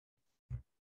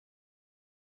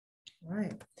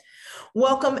Right.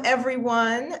 Welcome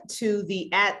everyone to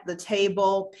the At the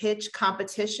Table pitch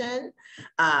competition.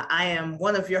 I am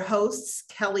one of your hosts,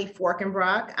 Kelly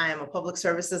Forkenbrock. I am a public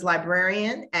services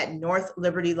librarian at North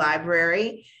Liberty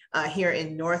Library here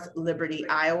in North Liberty,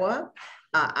 Iowa.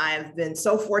 I've been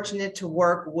so fortunate to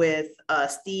work with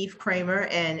Steve Kramer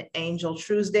and Angel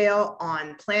Truesdale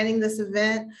on planning this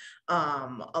event,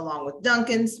 along with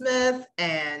Duncan Smith,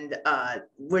 and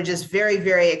we're just very,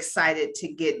 very excited to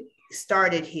get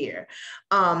started here.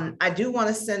 I do want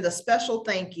to send a special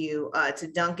thank you to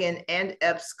Duncan and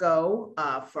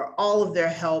EBSCO for all of their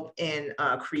help in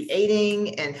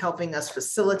creating and helping us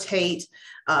facilitate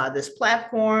this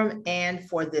platform and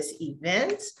for this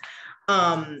event.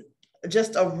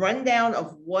 Just a rundown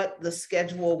of what the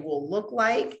schedule will look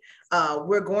like.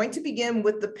 We're going to begin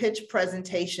with the pitch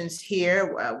presentations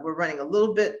here. We're running a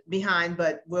little bit behind,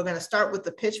 but we're going to start with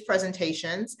the pitch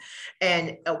presentations.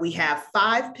 And we have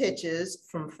 5 pitches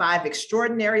from 5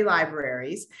 extraordinary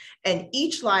libraries. And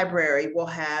each library will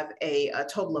have a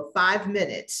total of 5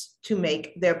 minutes to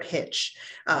make their pitch.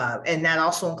 And that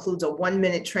also includes a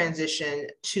 1-minute transition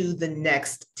to the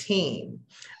next team.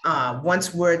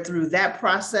 Once we're through that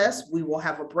process, we will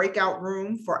have a breakout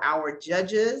room for our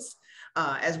judges,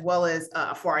 as well as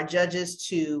for our judges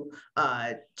to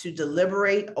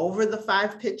deliberate over the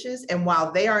 5 pitches. And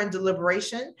while they are in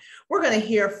deliberation, we're going to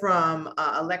hear from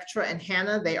Electra and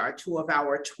Hannah. They are 2 of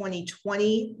our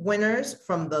 2020 winners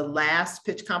from the last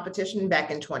pitch competition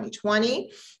back in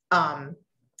 2020.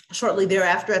 Shortly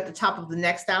thereafter, at the top of the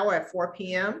next hour at 4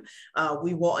 p.m.,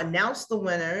 we will announce the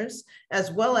winners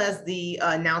as well as the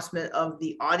announcement of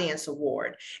the audience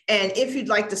award. And if you'd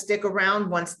like to stick around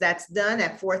once that's done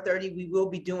at 4:30, we will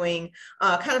be doing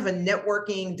kind of a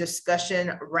networking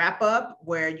discussion wrap up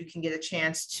where you can get a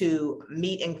chance to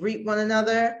meet and greet one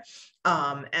another.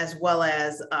 As well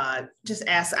as just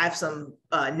ask, I have some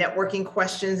networking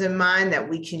questions in mind that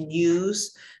we can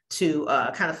use to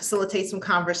kind of facilitate some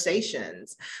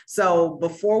conversations. So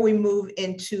before we move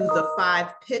into the 5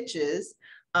 pitches,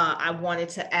 I wanted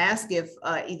to ask if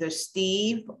either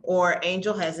Steve or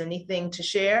Angel has anything to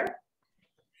share.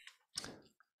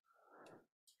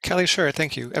 Kelly, sure,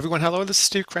 thank you. Everyone, hello, this is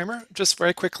Steve Kramer. Just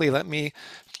very quickly, let me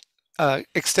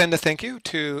extend a thank you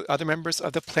to other members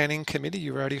of the planning committee.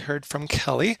 You already heard from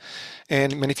Kelly,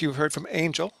 and many of you heard from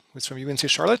Angel, who's from UNC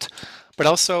Charlotte, but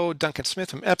also Duncan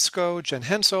Smith from EBSCO, Jen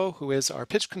Hensel, who is our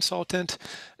pitch consultant,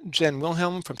 Jen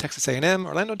Wilhelm from Texas A&M,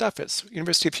 Orlando Duffus,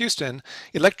 University of Houston,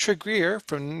 Electra Greer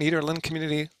from Nederland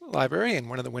Community Library, and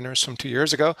one of the winners from 2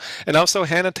 years ago, and also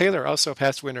Hannah Taylor, also a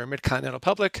past winner, Mid-Continental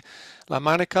Public, La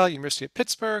Monica, University of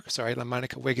Pittsburgh, sorry, La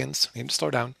Monica Wiggins, I need to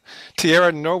slow down,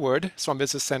 Tierra Norwood, Small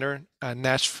Business Center,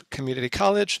 Nash Community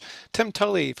College, Tim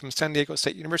Tully from San Diego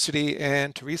State University,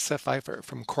 and Teresa Pfeiffer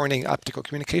from Corning Optical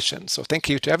Communications. So thank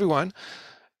you to everyone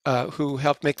who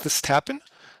helped make this happen,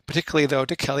 particularly though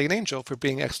to Kelly and Angel for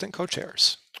being excellent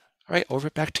co-chairs. All right, over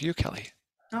back to you, Kelly.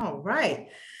 All right.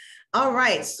 All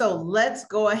right, so let's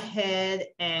go ahead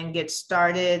and get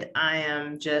started. I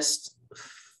am just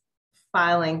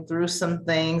filing through some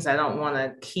things. I don't want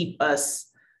to keep us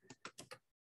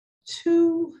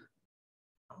too,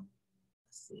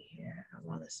 let's see here. I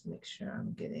want to make sure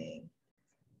I'm getting,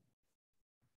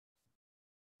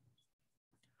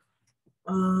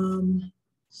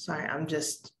 sorry, I'm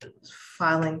just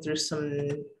filing through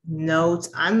some notes.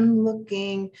 I'm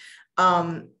looking,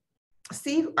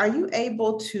 Steve, are you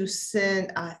able to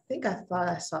send, I thought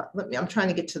I saw, I'm trying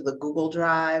to get to the Google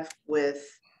Drive with,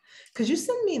 could you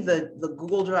send me the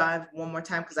Google Drive one more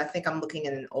time? Because I think I'm looking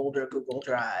at an older Google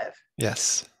Drive.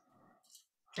 Yes.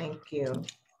 Thank you.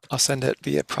 I'll send it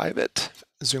via private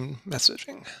Zoom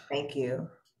messaging. Thank you.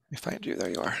 Let me find you. There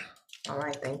you are. All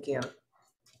right, thank you.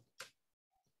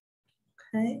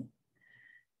 Okay.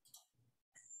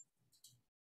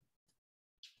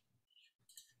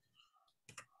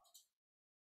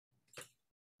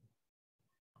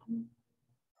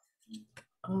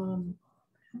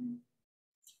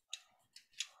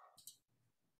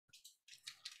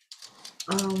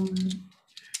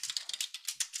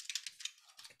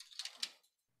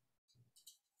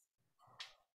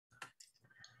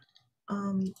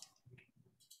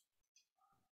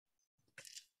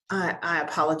 I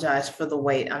apologize for the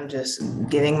wait. I'm just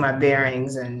getting my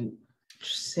bearings and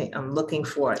I'm looking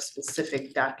for a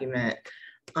specific document.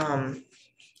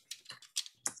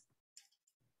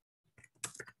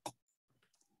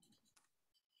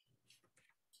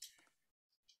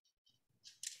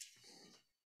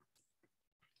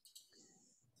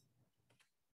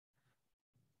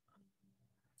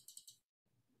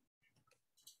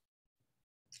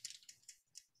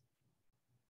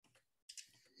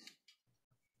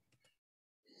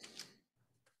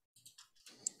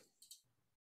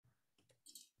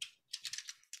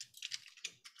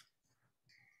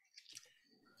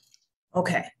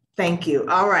 Okay, thank you.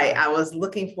 All right, I was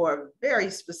looking for a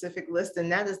very specific list,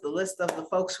 and that is the list of the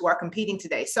folks who are competing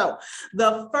today. So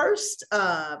the first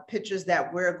pitchers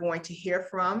that we're going to hear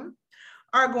from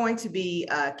are going to be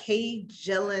Katie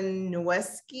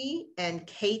Jelenowski and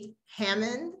Kate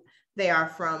Hammond. They are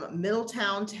from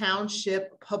Middletown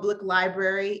Township Public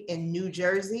Library in New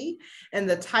Jersey. And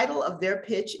the title of their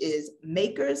pitch is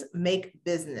Makers Make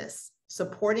Business,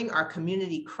 Supporting Our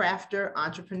Community Crafter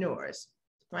Entrepreneurs.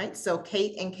 Right, so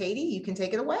Kate and Katie, you can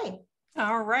take it away.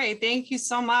 All right, thank you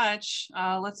so much.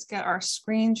 Let's get our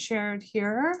screen shared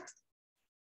here.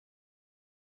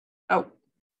 Oh,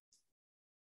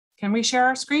 can we share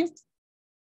our screen?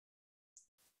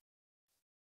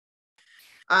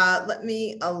 Let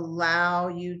me allow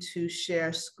you to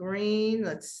share screen.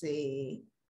 Let's see.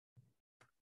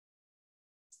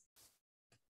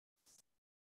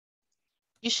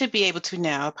 You should be able to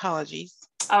now. Apologies.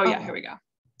 Oh yeah, here we go.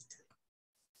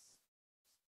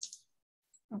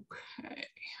 Okay.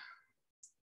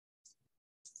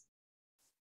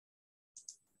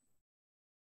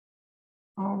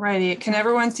 All righty, can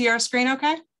everyone see our screen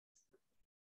okay?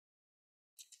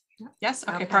 Yes,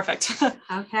 okay, perfect.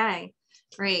 Okay,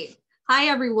 great. Hi,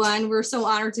 everyone. We're so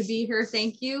honored to be here.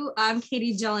 Thank you. I'm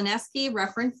Katie Jelenowski,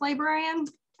 reference librarian.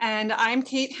 And I'm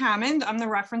Kate Hammond. I'm the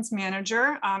reference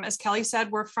manager. As Kelly said,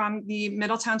 we're from the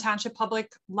Middletown Township Public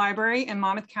Library in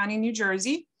Monmouth County, New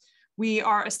Jersey. We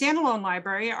are a standalone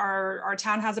library. Our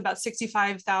town has about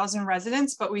 65,000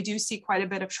 residents, but we do see quite a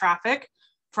bit of traffic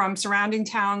from surrounding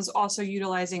towns also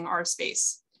utilizing our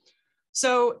space.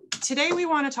 So today we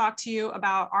want to talk to you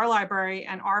about our library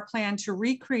and our plan to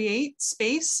recreate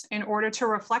space in order to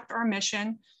reflect our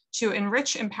mission to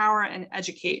enrich, empower, and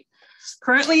educate.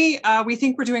 Currently, we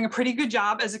think we're doing a pretty good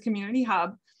job as a community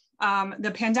hub.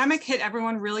 The pandemic hit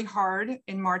everyone really hard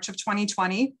in March of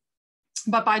 2020.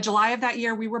 But by July of that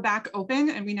year, we were back open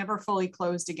and we never fully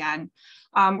closed again.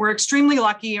 We're extremely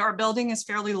lucky. Our building is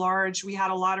fairly large. We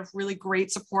had a lot of really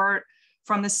great support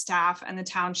from the staff and the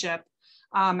township.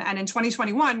 And in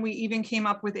 2021, we even came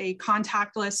up with a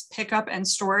contactless pickup and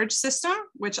storage system,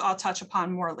 which I'll touch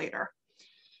upon more later.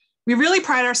 We really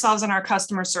pride ourselves on our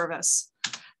customer service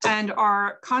and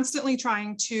are constantly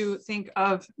trying to think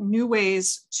of new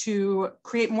ways to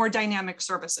create more dynamic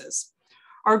services.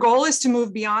 Our goal is to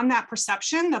move beyond that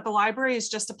perception that the library is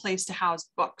just a place to house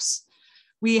books.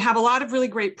 We have a lot of really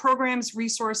great programs,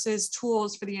 resources,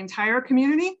 tools for the entire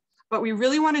community, but we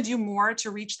really want to do more to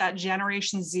reach that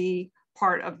Generation Z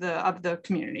part of the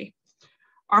community.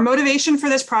 Our motivation for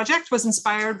this project was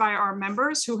inspired by our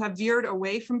members who have veered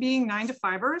away from being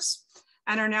 9-to-5ers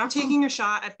and are now taking a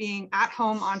shot at being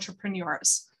at-home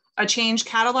entrepreneurs, a change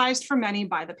catalyzed for many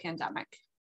by the pandemic.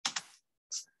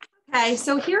 Okay,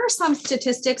 so here are some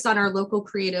statistics on our local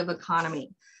creative economy.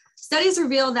 Studies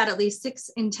reveal that at least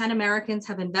 6 in 10 Americans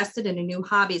have invested in a new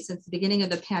hobby since the beginning of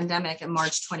the pandemic in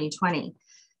March 2020.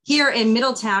 Here in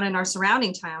Middletown and our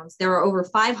surrounding towns, there are over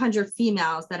 500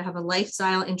 females that have a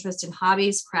lifestyle interest in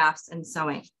hobbies, crafts, and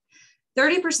sewing.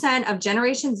 30% of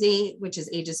Generation Z, which is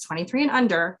ages 23 and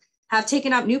under, have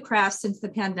taken up new crafts since the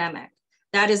pandemic.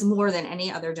 That is more than any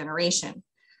other generation.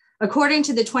 According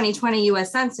to the 2020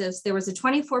 US Census, there was a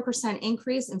 24%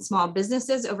 increase in small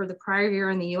businesses over the prior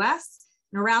year in the US.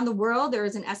 And around the world, there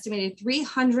is an estimated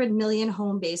 300 million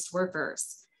home-based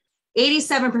workers.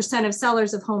 87% of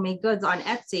sellers of homemade goods on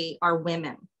Etsy are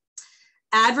women.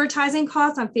 Advertising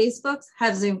costs on Facebook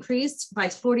has increased by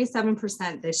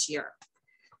 47% this year.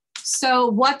 So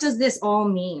what does this all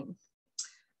mean?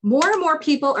 More and more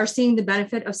people are seeing the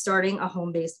benefit of starting a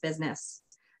home-based business.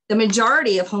 The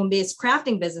majority of home-based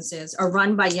crafting businesses are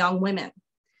run by young women.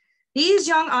 These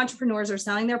young entrepreneurs are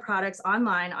selling their products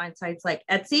online on sites like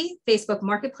Etsy, Facebook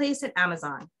Marketplace, and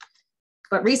Amazon.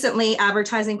 But recently,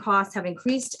 advertising costs have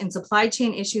increased and supply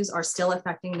chain issues are still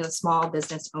affecting those small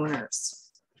business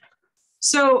owners.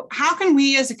 So how can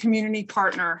we as a community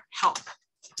partner help?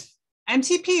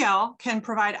 MTPL can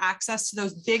provide access to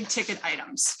those big ticket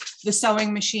items, the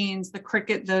sewing machines,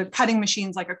 the cutting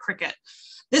machines like a Cricut.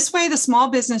 This way, the small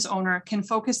business owner can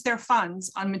focus their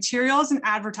funds on materials and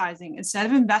advertising instead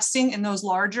of investing in those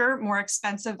larger, more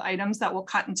expensive items that will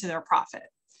cut into their profit.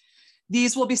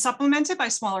 These will be supplemented by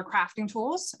smaller crafting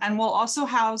tools and will also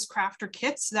house crafter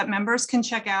kits that members can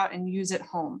check out and use at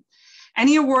home.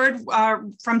 Any award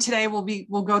from today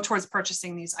will go towards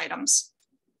purchasing these items.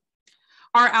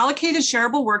 Our allocated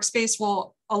shareable workspace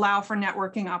will allow for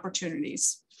networking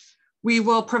opportunities. We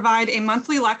will provide a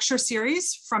monthly lecture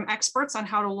series from experts on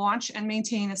how to launch and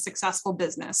maintain a successful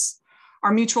business.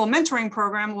 Our mutual mentoring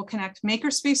program will connect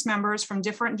Makerspace members from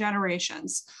different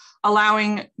generations,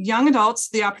 allowing young adults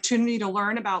the opportunity to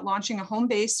learn about launching a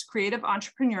home-based creative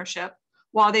entrepreneurship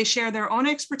while they share their own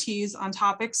expertise on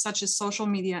topics such as social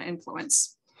media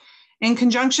influence. In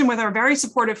conjunction with our very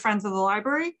supportive friends of the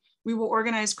library, we will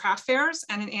organize craft fairs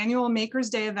and an annual Makers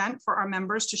Day event for our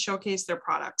members to showcase their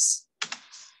products.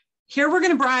 Here we're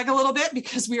going to brag a little bit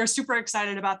because we are super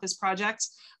excited about this project.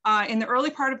 In the early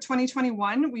part of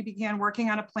 2021, we began working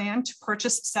on a plan to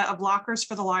purchase a set of lockers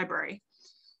for the library.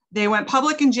 They went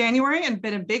public in January and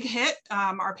been a big hit.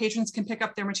 Our patrons can pick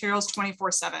up their materials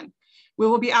 24/7. We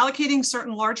will be allocating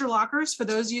certain larger lockers for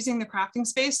those using the crafting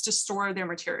space to store their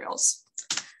materials.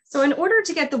 So in order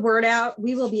to get the word out,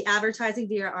 we will be advertising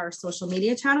via our social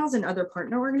media channels and other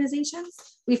partner organizations.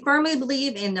 We firmly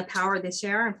believe in the power of the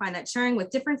share and find that sharing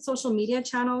with different social media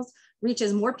channels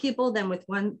reaches more people than with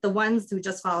the ones who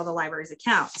just follow the library's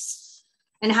accounts.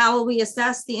 And how will we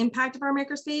assess the impact of our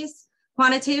makerspace?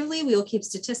 Quantitatively, we will keep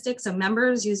statistics of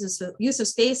members' use of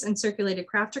space and circulated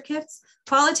crafter kits.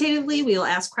 Qualitatively, we will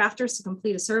ask crafters to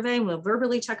complete a survey and we'll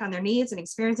verbally check on their needs and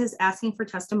experiences, asking for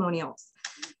testimonials.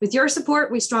 With your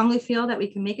support, we strongly feel that we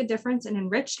can make a difference and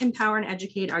enrich, empower, and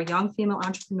educate our young female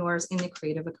entrepreneurs in the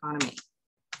creative economy.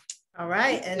 All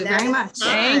right. Thank you very much.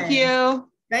 Thank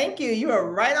you. Thank you. You are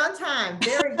right on time.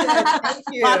 Very good. Thank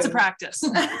you. Lots of practice.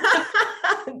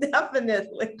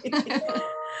 Definitely.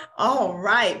 All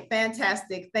right.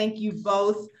 Fantastic. Thank you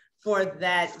both for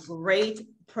that great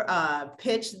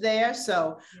pitch there.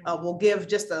 So we'll give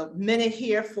just a minute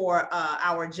here for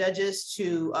our judges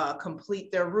to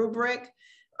complete their rubric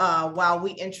while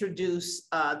we introduce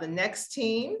the next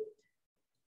team.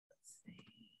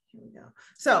 Here we go.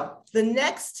 So the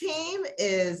next team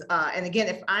is, and again,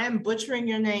 if I am butchering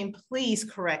your name, please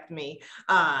correct me.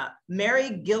 Mary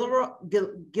Guillory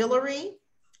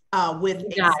with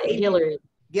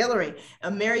Guillory.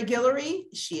 Mary Guillory,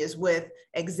 she is with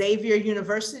Xavier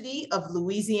University of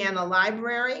Louisiana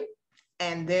Library,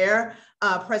 and their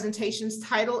presentation's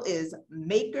title is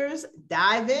Makers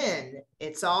Dive In.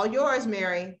 It's all yours,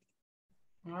 Mary.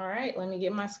 All right, let me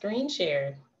get my screen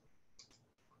shared.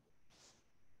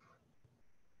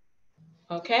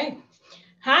 Okay.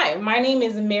 Hi, my name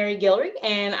is Mary Guillory,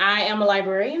 and I am a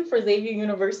librarian for Xavier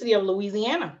University of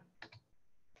Louisiana.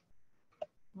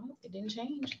 Well, it didn't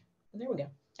change. There we go.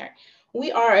 All right.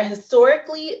 We are a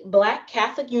historically Black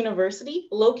Catholic university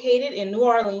located in New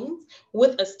Orleans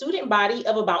with a student body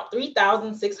of about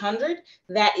 3,600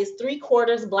 that is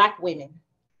 3/4 Black women.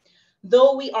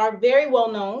 Though we are very well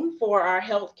known for our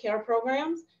healthcare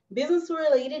programs,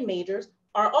 business-related majors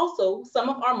are also some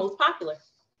of our most popular.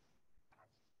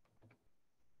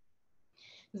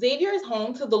 Xavier is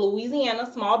home to the Louisiana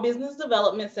Small Business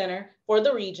Development Center for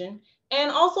the region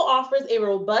and also offers a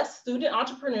robust student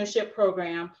entrepreneurship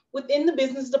program within the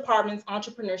business department's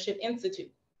Entrepreneurship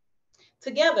Institute.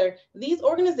 Together, these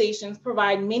organizations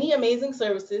provide many amazing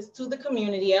services to the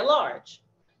community at large.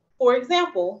 For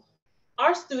example,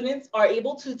 our students are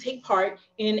able to take part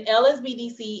in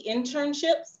LSBDC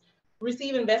internships,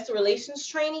 receive investor relations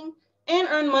training, and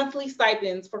earn monthly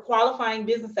stipends for qualifying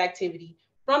business activity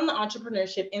from the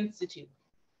Entrepreneurship Institute.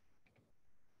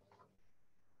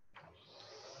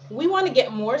 We want to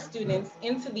get more students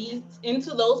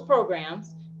into those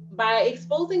programs by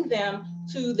exposing them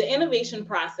to the innovation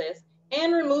process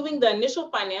and removing the initial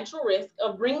financial risk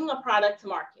of bringing a product to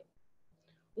market.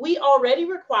 We already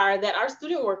require that our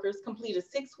student workers complete a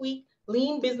 6-week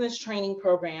lean business training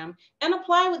program and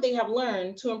apply what they have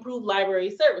learned to improve library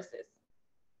services.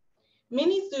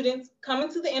 Many students come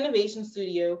into the Innovation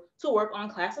Studio to work on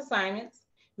class assignments,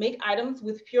 make items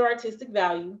with pure artistic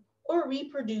value, or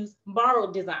reproduce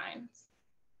borrowed designs.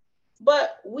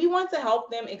 But we want to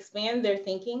help them expand their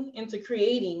thinking into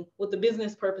creating with a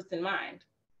business purpose in mind.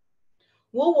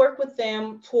 We'll work with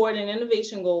them toward an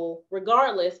innovation goal,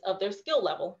 regardless of their skill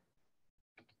level.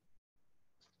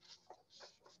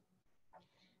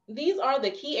 These are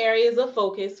the key areas of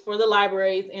focus for the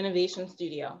library's Innovation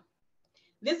Studio.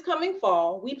 This coming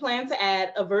fall, we plan to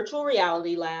add a virtual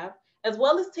reality lab, as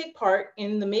well as take part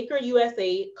in the Maker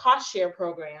USA cost share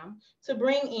program to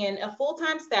bring in a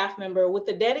full-time staff member with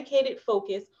a dedicated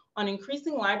focus on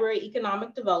increasing library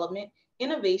economic development,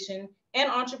 innovation, and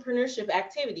entrepreneurship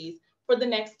activities for the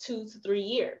next 2 to 3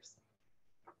 years.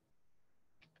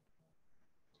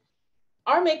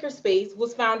 Our Makerspace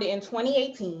was founded in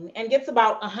 2018 and gets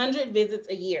about 100 visits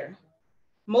a year.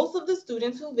 Most of the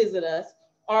students who visit us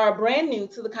are brand new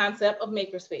to the concept of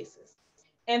makerspaces.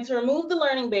 And to remove the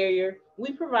learning barrier,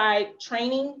 we provide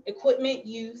training, equipment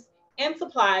use, and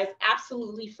supplies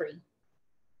absolutely free.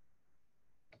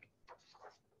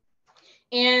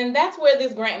 And that's where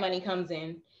this grant money comes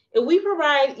in. If we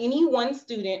provide any one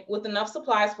student with enough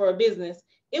supplies for a business,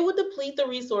 it would deplete the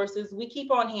resources we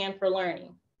keep on hand for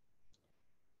learning.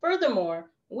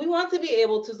 Furthermore, we want to be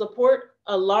able to support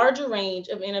a larger range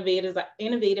of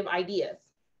innovative ideas.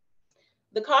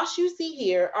 The costs you see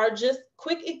here are just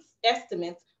quick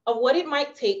estimates of what it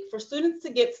might take for students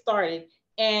to get started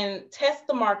and test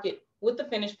the market with the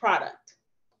finished product.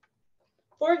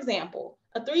 For example,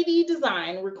 a 3D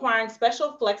design requiring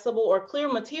special flexible or clear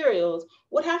materials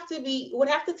would have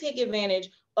to take advantage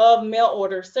of mail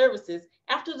order services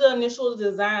after the initial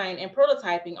design and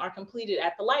prototyping are completed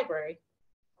at the library.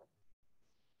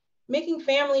 Making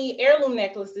family heirloom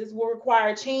necklaces will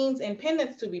require chains and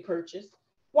pendants to be purchased,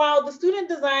 while the student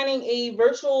designing a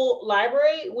virtual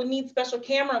library would need special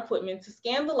camera equipment to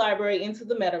scan the library into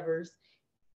the metaverse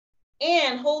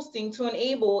and hosting to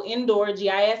enable indoor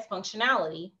GIS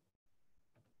functionality.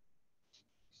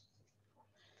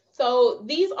 So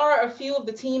these are a few of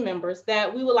the team members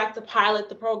that we would like to pilot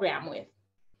the program with.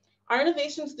 Our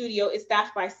innovation studio is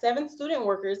staffed by 7 student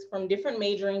workers from different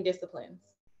majoring disciplines.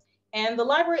 And the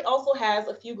library also has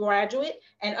a few graduate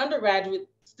and undergraduate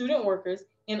student workers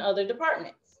in other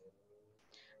departments.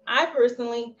 I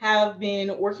personally have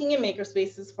been working in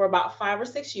makerspaces for about 5 or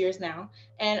 6 years now,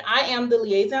 and I am the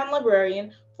liaison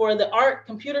librarian for the art,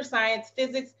 computer science,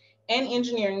 physics, and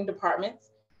engineering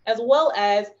departments, as well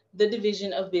as the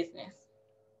division of business.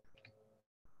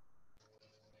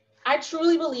 I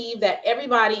truly believe that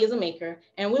everybody is a maker,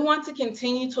 and we want to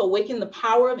continue to awaken the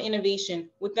power of innovation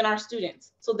within our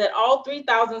students so that all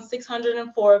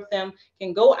 3,604 of them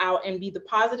can go out and be the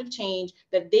positive change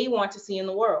that they want to see in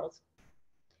the world.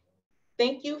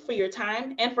 Thank you for your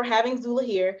time and for having Zula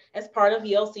here as part of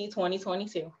ELC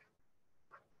 2022.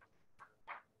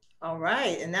 All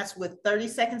right, and that's with 30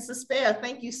 seconds to spare.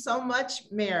 Thank you so much,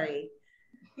 Mary.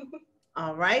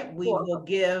 All right, we will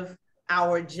give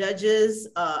our judges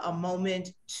a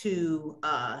moment to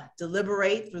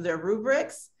deliberate through their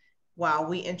rubrics while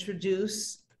we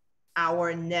introduce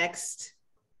our next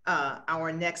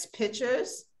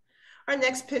pitchers. Our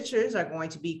next pitchers are going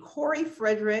to be Corey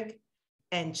Frederick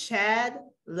and Chad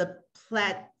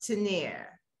LePlatinier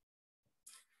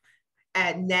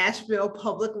at Nashville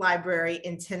Public Library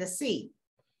in Tennessee.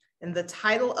 And the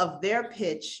title of their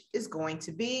pitch is going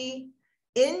to be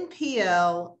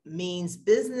NPL Means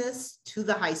Business to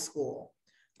the High School.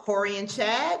 Corey and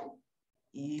Chad,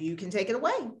 you can take it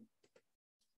away.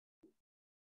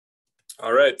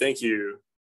 All right, thank you.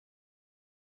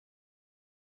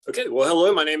 Okay, well,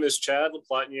 hello, my name is Chad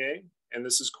LePlatinier, and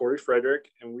this is Corey Frederick,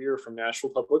 and we are from Nashville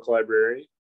Public Library.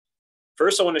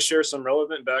 First, I want to share some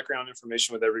relevant background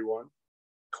information with everyone.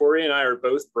 Corey and I are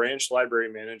both branch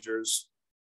library managers,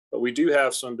 but we do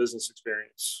have some business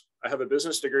experience. I have a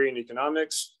business degree in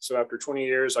economics, so after 20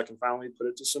 years, I can finally put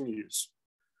it to some use.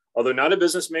 Although not a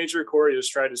business major, Corey has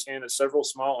tried his hand at several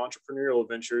small entrepreneurial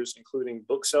ventures, including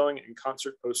book selling and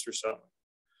concert poster selling.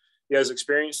 He has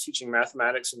experience teaching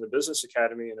mathematics in the Business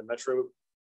Academy in a Metro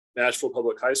Nashville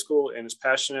Public High School and is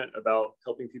passionate about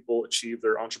helping people achieve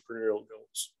their entrepreneurial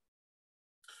goals.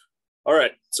 All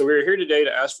right, so we're here today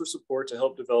to ask for support to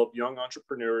help develop young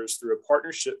entrepreneurs through a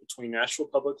partnership between Nashville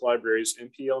Public Library's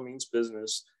NPL Means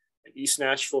Business and East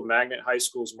Nashville Magnet High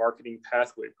School's Marketing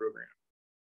Pathway program.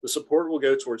 The support will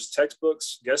go towards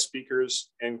textbooks, guest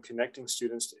speakers, and connecting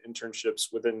students to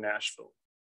internships within Nashville.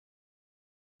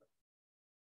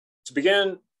 To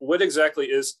begin, what exactly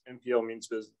is NPL Means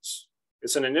Business?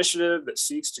 It's an initiative that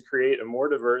seeks to create a more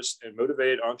diverse and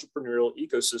motivated entrepreneurial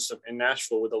ecosystem in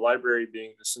Nashville, with the library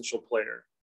being an essential player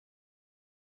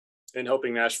in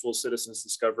helping Nashville citizens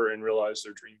discover and realize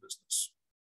their dream business.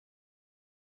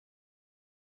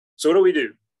 So what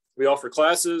do? We offer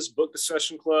classes, book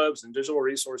discussion clubs, and digital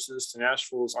resources to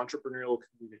Nashville's entrepreneurial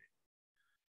community.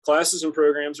 Classes and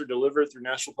programs are delivered through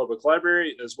Nashville Public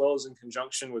Library, as well as in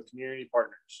conjunction with community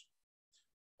partners.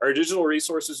 Our digital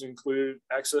resources include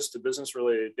access to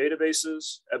business-related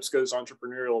databases, EBSCO's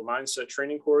Entrepreneurial Mindset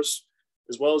Training course,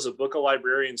 as well as a Book a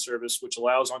Librarian service, which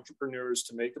allows entrepreneurs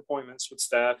to make appointments with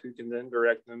staff who can then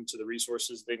direct them to the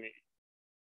resources they need.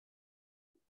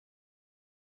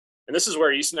 And this is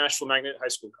where East Nashville Magnet High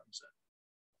School comes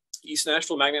in. East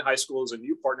Nashville Magnet High School is a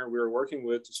new partner we are working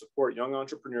with to support young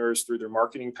entrepreneurs through their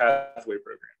Marketing Pathway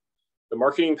program. The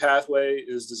Marketing Pathway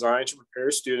is designed to prepare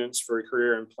students for a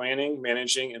career in planning,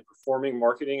 managing, and performing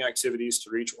marketing activities to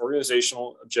reach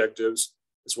organizational objectives,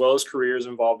 as well as careers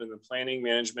involved in the planning,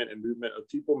 management, and movement of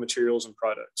people, materials, and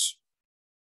products.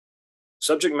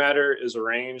 Subject matter is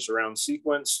arranged around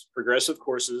sequenced, progressive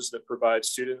courses that provide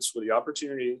students with the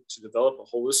opportunity to develop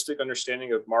a holistic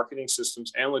understanding of marketing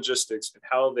systems and logistics and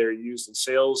how they're used in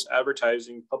sales,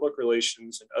 advertising, public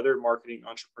relations, and other marketing,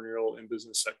 entrepreneurial, and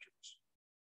business sectors.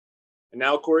 And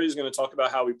now Corey is going to talk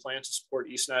about how we plan to support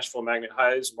East Nashville Magnet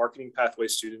High's marketing pathway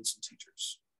students and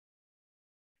teachers.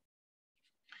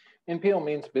 NPL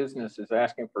Means Business is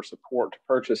asking for support to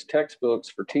purchase textbooks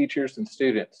for teachers and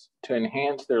students to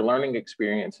enhance their learning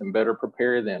experience and better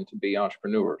prepare them to be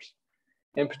entrepreneurs.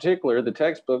 In particular, the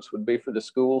textbooks would be for the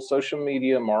school's social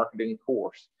media marketing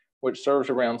course, which serves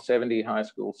around 70 high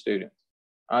school students.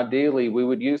 Ideally, we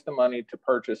would use the money to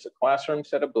purchase a classroom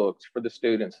set of books for the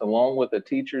students along with a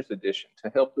teacher's edition to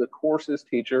help the course's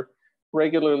teacher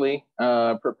regularly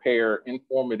prepare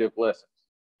informative lessons.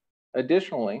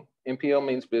 Additionally, NPL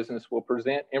Means Business will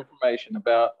present information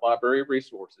about library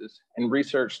resources and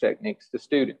research techniques to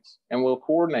students and will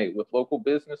coordinate with local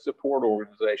business support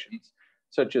organizations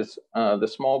such as the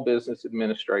Small Business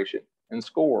Administration and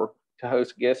SCORE to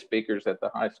host guest speakers at the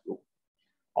high school.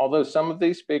 Although some of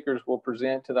these speakers will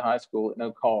present to the high school at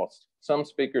no cost, some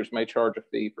speakers may charge a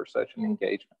fee for such an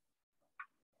engagement.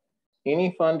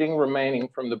 Any funding remaining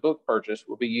from the book purchase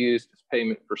will be used as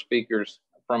payment for speakers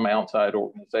from outside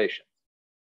organizations.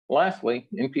 Lastly,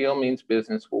 NPL Means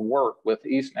Business will work with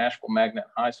East Nashville Magnet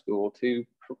High School to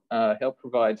help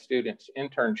provide students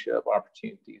internship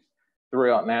opportunities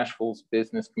throughout Nashville's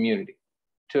business community.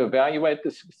 To evaluate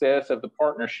the success of the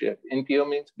partnership, NPL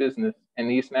Means Business and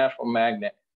East Nashville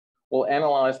Magnet will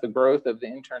analyze the growth of the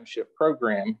internship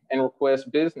program and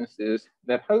request businesses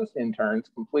that host interns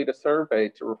complete a survey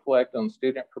to reflect on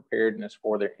student preparedness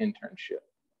for their internship.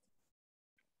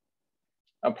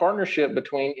 A partnership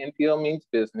between NPL Means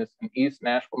Business and East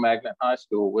Nashville Magnet High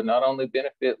School would not only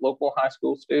benefit local high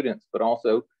school students, but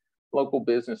also local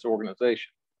business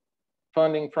organizations.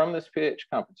 Funding from this pitch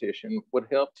competition would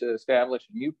help to establish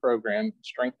a new program and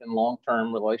strengthen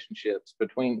long-term relationships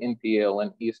between NPL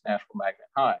and East Nashville Magnet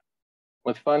High.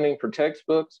 With funding for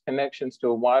textbooks, connections to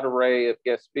a wide array of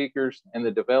guest speakers, and the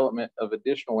development of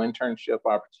additional internship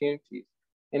opportunities,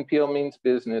 NPL Means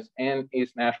Business and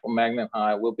East Nashville Magnet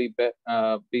High will be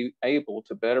able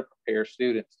to better prepare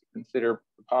students to consider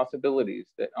the possibilities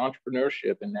that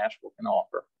entrepreneurship in Nashville can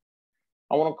offer.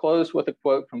 I want to close with a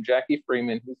quote from Jackie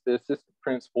Freeman, who's the assistant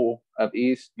principal of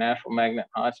East Nashville Magnet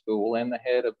High School and the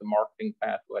head of the marketing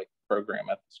pathway program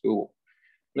at the school.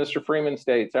 Mr. Freeman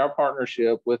states, "Our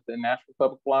partnership with the Nashville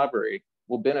Public Library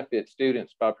will benefit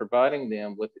students by providing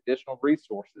them with additional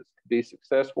resources to be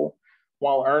successful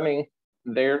while earning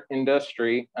their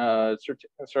industry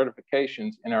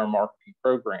certifications in our marketing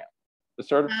program. The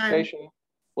certification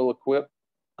will equip..."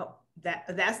 Oh,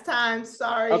 that's time.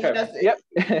 Sorry. Okay. Yep.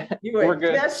 You were We're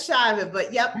good. just shy of it,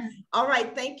 but yep. All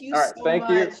right. Thank you so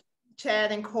much,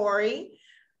 Chad and Corey.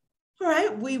 All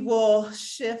right. We will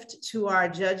shift to our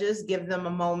judges, give them a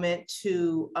moment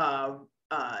to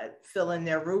fill in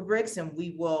their rubrics, and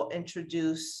we will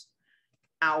introduce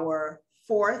our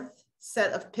fourth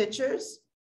set of pitchers.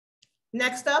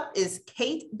 Next up is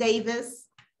Kate Davis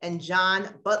and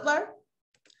John Butler.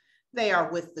 They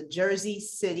are with the Jersey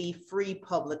City Free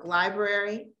Public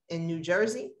Library in New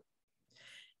Jersey.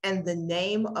 And the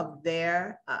name of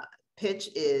their pitch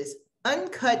is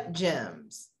Uncut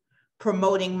Gems,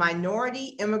 Promoting Minority,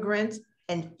 Immigrant,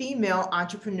 and Female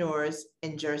Entrepreneurs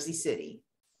in Jersey City.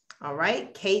 All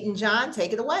right, Kate and John,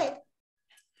 take it away.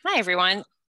 Hi, everyone.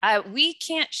 We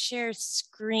can't share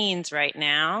screens right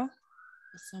now.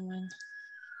 Someone.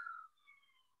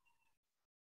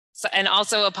 So, and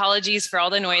also apologies for all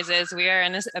the noises. We are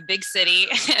in a big city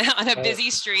on a busy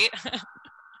street.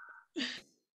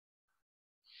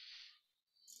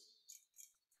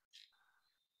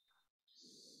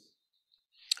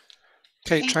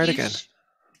 Okay, try it again.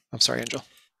 I'm sorry, Angel.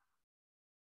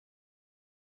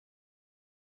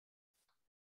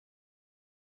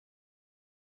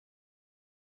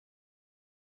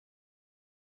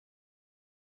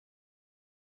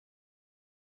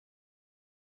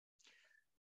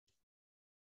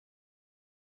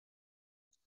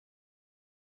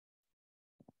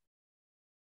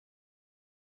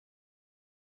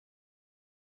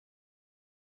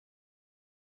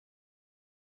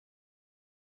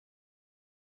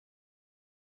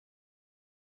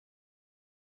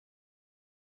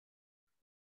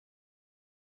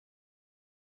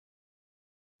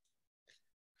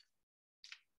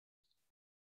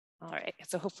 All right,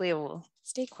 so hopefully it will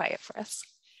stay quiet for us.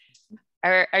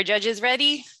 Are judges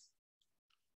ready?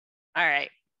 All right.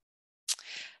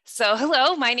 So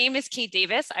hello, my name is Kate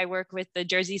Davis. I work with the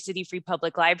Jersey City Free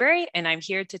Public Library, and I'm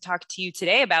here to talk to you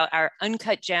today about our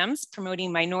Uncut Gems,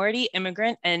 promoting minority,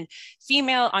 immigrant, and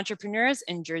female entrepreneurs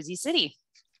in Jersey City.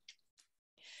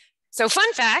 So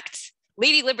fun fact,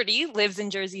 Lady Liberty lives in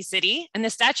Jersey City, and the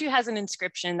statue has an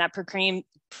inscription that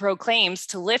proclaims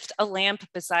to lift a lamp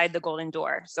beside the golden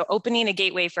door, so opening a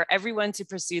gateway for everyone to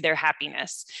pursue their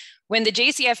happiness. When the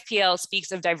JCFPL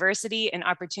speaks of diversity and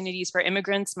opportunities for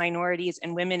immigrants, minorities,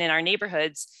 and women in our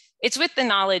neighborhoods, it's with the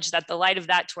knowledge that the light of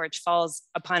that torch falls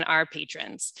upon our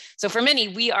patrons. So for many,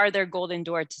 we are their golden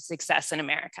door to success in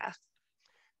America.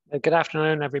 Good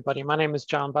afternoon, everybody. My name is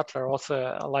John Butler,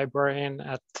 also a librarian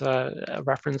a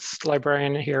reference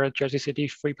librarian here at Jersey City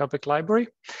Free Public Library.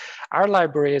 Our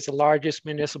library is the largest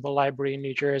municipal library in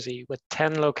New Jersey with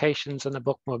 10 locations and a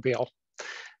bookmobile.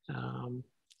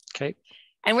 Okay.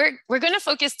 And we're going to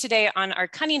focus today on our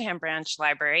Cunningham branch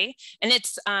library, and it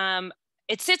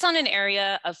sits on an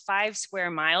area of 5 square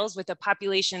miles with a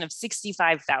population of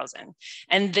 65,000.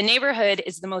 And the neighborhood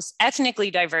is the most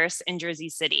ethnically diverse in Jersey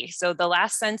City. So the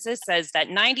last census says that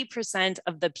 90%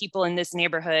 of the people in this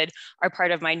neighborhood are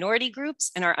part of minority groups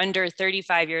and are under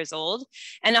 35 years old.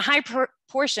 And a high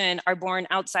proportion are born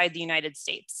outside the United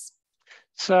States.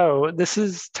 So this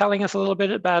is telling us a little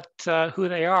bit about who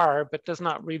they are, but does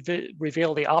not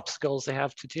reveal the obstacles they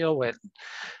have to deal with.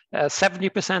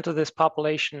 70% of this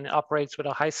population operates with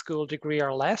a high school degree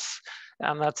or less,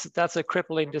 and that's a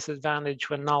crippling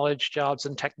disadvantage when knowledge, jobs,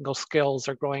 and technical skills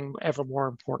are growing ever more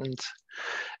important.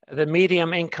 The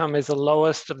median income is the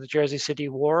lowest of the Jersey City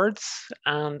wards,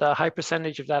 and a high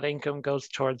percentage of that income goes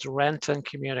towards rent and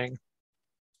commuting.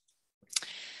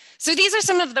 So these are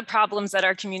some of the problems that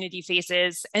our community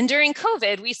faces. And during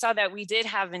COVID, we saw that we did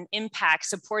have an impact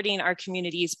supporting our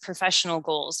community's professional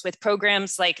goals with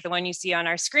programs like the one you see on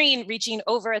our screen reaching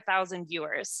over 1,000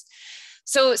 viewers.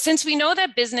 So since we know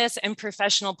that business and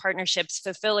professional partnerships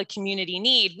fulfill a community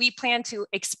need, we plan to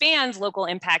expand local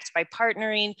impact by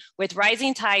partnering with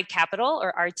Rising Tide Capital,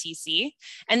 or RTC,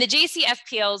 and the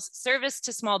JCFPL's Service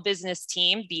to Small Business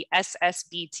team, the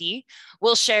SSBT,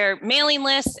 will share mailing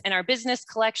lists in our business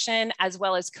collection, as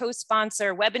well as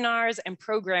co-sponsor webinars and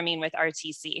programming with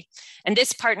RTC. And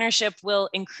this partnership will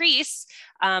increase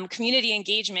community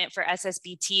engagement for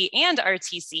SSBT and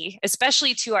RTC,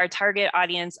 especially to our target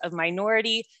audience of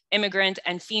minority, immigrant,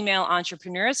 and female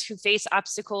entrepreneurs who face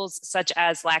obstacles such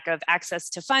as lack of access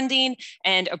to funding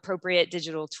and appropriate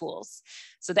digital tools.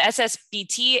 So the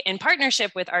SSBT, in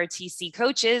partnership with RTC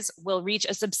coaches, will reach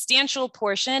a substantial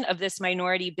portion of this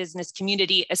minority business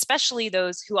community, especially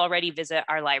those who already visit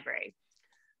our library.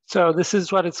 So this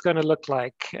is what it's going to look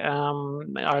like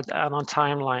on a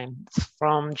timeline.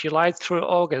 From July through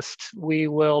August, we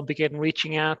will begin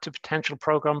reaching out to potential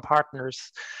program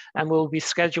partners, and we'll be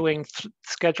scheduling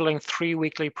 3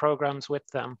 weekly programs with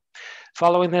them.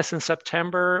 Following this in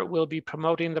September, we'll be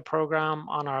promoting the program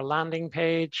on our landing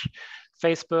page,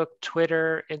 Facebook,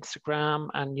 Twitter, Instagram,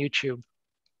 and YouTube.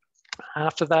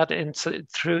 After that,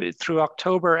 through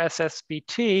October,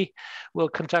 SSBT will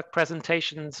conduct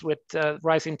presentations with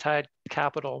Rising Tide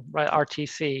Capital,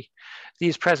 RTC.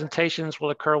 These presentations will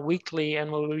occur weekly and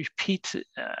will repeat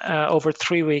over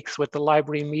 3 weeks, with the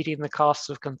library meeting the costs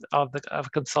of a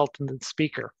consultant and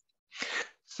speaker.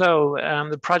 So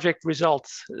the project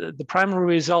results. The primary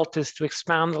result is to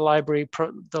expand the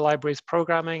library's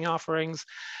programming offerings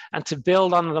and to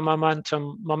build on the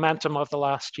momentum of the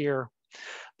last year.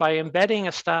 By embedding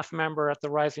a staff member at the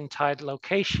Rising Tide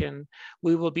location,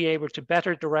 we will be able to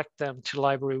better direct them to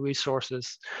library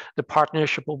resources. The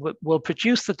partnership will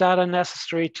produce the data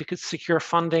necessary to secure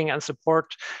funding and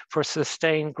support for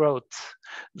sustained growth.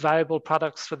 Valuable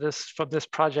products from this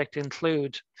project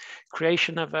include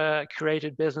creation of a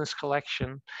curated business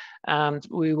collection, and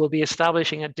we will be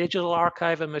establishing a digital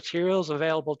archive of materials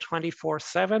available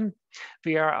 24/7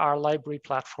 via our library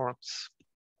platforms.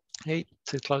 Okay,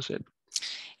 to close it.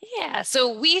 Yeah,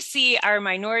 so we see our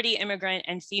minority, immigrant,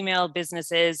 and female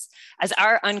businesses as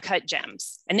our uncut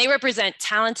gems, and they represent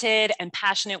talented and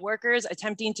passionate workers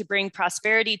attempting to bring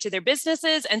prosperity to their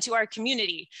businesses and to our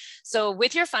community. So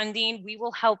with your funding, we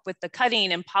will help with the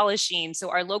cutting and polishing so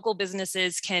our local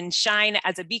businesses can shine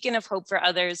as a beacon of hope for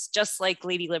others, just like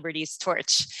Lady Liberty's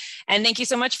torch. And thank you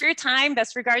so much for your time.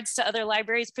 Best regards to other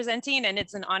libraries presenting, and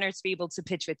it's an honor to be able to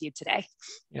pitch with you today.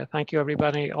 Yeah, thank you,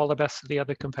 everybody. All the best to the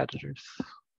other competitors.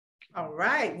 All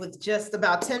right, with just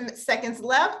about 10 seconds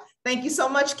left. Thank you so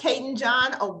much, Kate and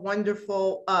John, a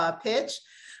wonderful pitch.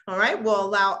 All right, we'll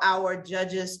allow our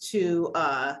judges to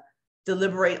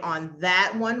deliberate on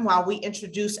that one while we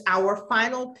introduce our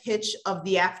final pitch of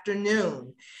the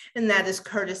afternoon. And that is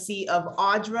courtesy of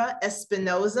Audra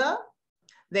Espinoza.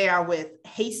 They are with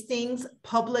Hastings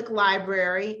Public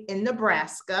Library in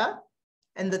Nebraska.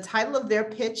 And the title of their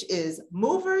pitch is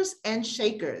Movers and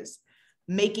Shakers,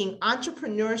 Making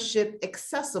Entrepreneurship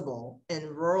Accessible in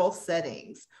Rural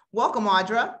Settings. Welcome,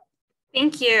 Audra.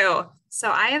 Thank you. So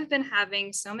I have been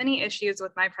having so many issues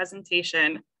with my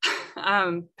presentation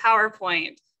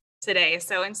PowerPoint today.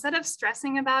 So instead of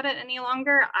stressing about it any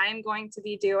longer, I'm going to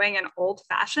be doing an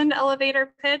old-fashioned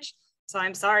elevator pitch. So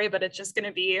I'm sorry, but it's just going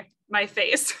to be my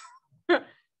face.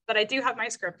 But I do have my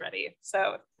script ready.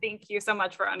 So thank you so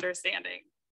much for understanding.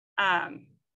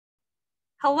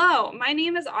 Hello, my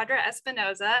name is Audra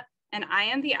Espinoza, and I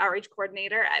am the outreach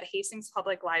coordinator at Hastings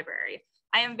Public Library.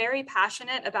 I am very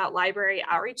passionate about library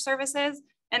outreach services,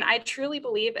 and I truly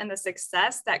believe in the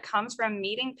success that comes from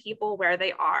meeting people where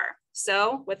they are.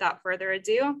 So without further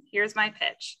ado, here's my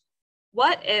pitch.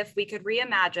 What if we could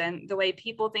reimagine the way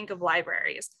people think of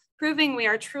libraries, proving we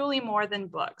are truly more than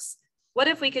books? What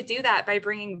if we could do that by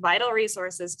bringing vital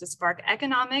resources to spark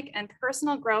economic and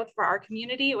personal growth for our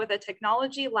community with a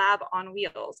technology lab on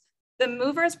wheels? The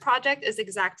Movers Project is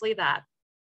exactly that.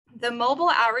 The Mobile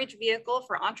Outreach Vehicle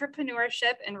for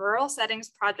Entrepreneurship in Rural Settings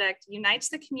project unites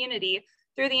the community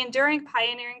through the enduring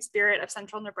pioneering spirit of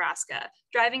Central Nebraska,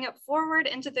 driving it forward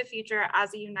into the future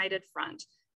as a united front.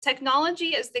 Technology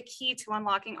is the key to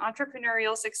unlocking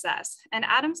entrepreneurial success, and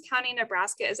Adams County,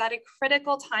 Nebraska is at a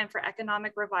critical time for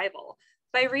economic revival.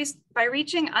 By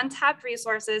reaching untapped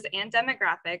resources and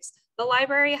demographics, the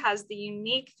library has the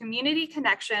unique community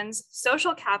connections,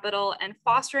 social capital, and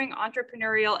fostering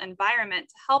entrepreneurial environment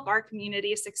to help our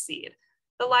community succeed.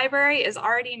 The library is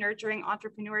already nurturing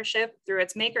entrepreneurship through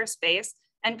its makerspace,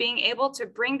 and being able to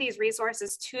bring these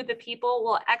resources to the people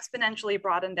will exponentially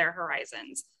broaden their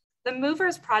horizons. The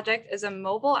Movers Project is a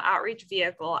mobile outreach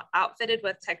vehicle outfitted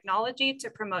with technology to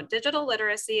promote digital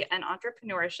literacy and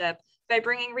entrepreneurship by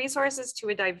bringing resources to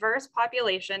a diverse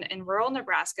population in rural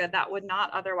Nebraska that would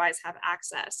not otherwise have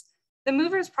access. The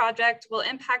Movers Project will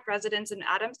impact residents in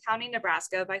Adams County,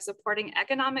 Nebraska by supporting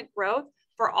economic growth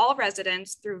for all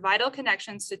residents through vital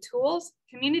connections to tools,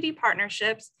 community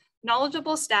partnerships,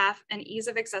 knowledgeable staff, and ease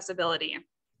of accessibility.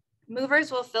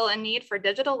 Movers will fill a need for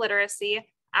digital literacy,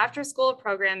 after-school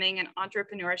programming, and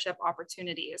entrepreneurship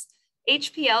opportunities.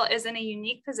 HPL is in a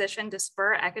unique position to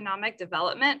spur economic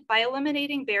development by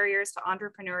eliminating barriers to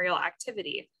entrepreneurial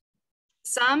activity.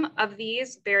 Some of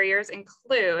these barriers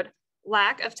include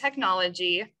lack of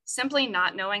technology, simply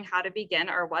not knowing how to begin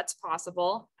or what's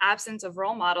possible, absence of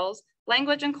role models,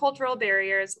 language and cultural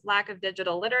barriers, lack of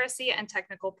digital literacy, and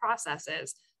technical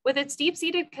processes. With its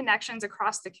deep-seated connections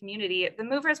across the community, the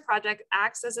Movers Project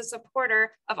acts as a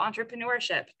supporter of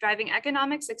entrepreneurship, driving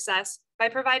economic success by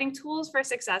providing tools for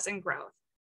success and growth.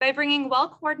 By bringing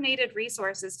well-coordinated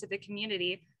resources to the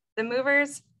community, the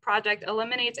Movers Project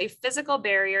eliminates a physical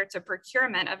barrier to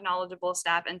procurement of knowledgeable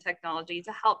staff and technology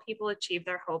to help people achieve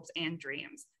their hopes and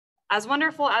dreams. As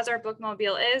wonderful as our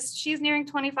bookmobile is, she's nearing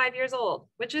 25 years old,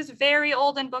 which is very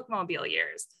old in bookmobile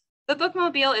years. The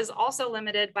bookmobile is also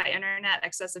limited by internet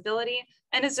accessibility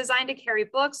and is designed to carry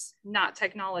books, not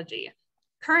technology.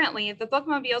 Currently, the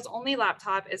bookmobile's only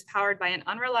laptop is powered by an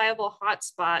unreliable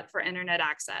hotspot for internet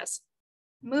access.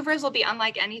 Movers will be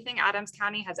unlike anything Adams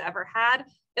County has ever had.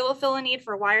 It will fill a need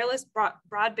for wireless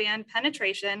broadband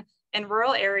penetration in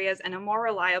rural areas and a more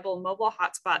reliable mobile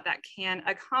hotspot that can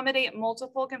accommodate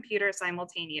multiple computers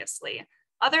simultaneously.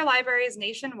 Other libraries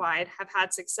nationwide have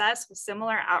had success with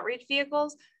similar outreach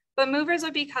vehicles, but Movers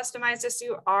would be customized to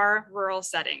suit our rural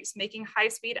settings, making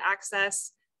high-speed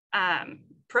access,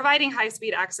 providing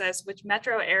high-speed access, which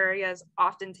metro areas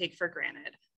often take for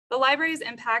granted. The library's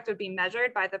impact would be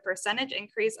measured by the percentage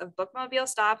increase of bookmobile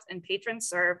stops and patrons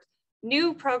served,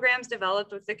 new programs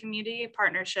developed with the community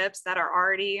partnerships that are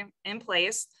already in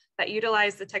place that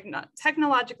utilize the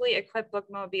technologically equipped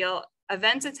bookmobile,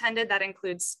 events attended that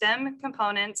include STEM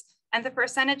components, and the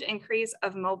percentage increase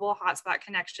of mobile hotspot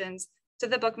connections to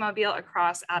the bookmobile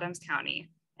across Adams County.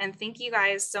 And thank you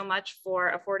guys so much for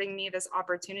affording me this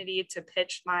opportunity to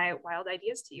pitch my wild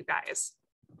ideas to you guys.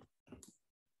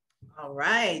 All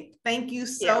right. Thank you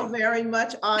so very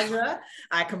much, Audra.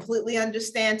 I completely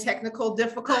understand technical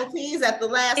difficulties at the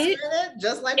last minute,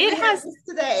 just like we had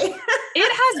today.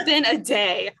 It has been a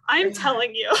day, I'm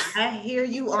telling you. I hear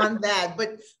you on that,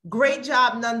 but great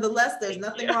job nonetheless. There's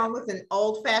nothing wrong with an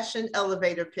old-fashioned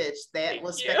elevator pitch. That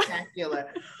was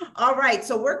spectacular. All right,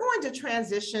 so we're going to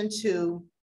transition to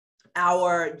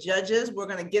Our judges, we're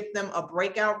going to get them a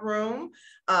breakout room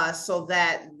so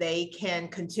that they can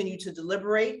continue to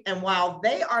deliberate. And while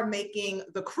they are making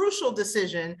the crucial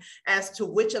decision as to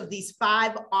which of these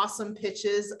 5 awesome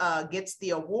pitches gets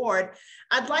the award,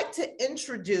 I'd like to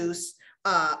introduce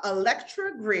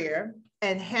Electra Greer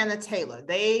and Hannah Taylor.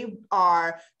 They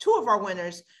are 2 of our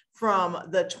winners from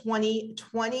the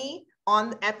 2020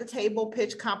 at the table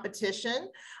pitch competition.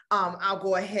 I'll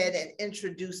go ahead and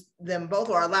introduce them both,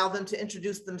 or allow them to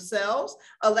introduce themselves.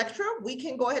 Electra, we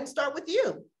can go ahead and start with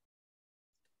you.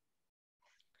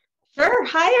 Sure.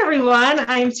 Hi, everyone.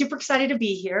 I'm super excited to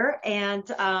be here. And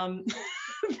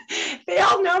they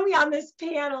all know me on this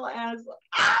panel as,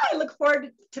 I look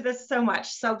forward to this so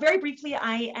much. So very briefly,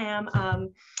 I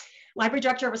am library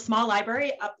director of a small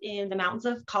library up in the mountains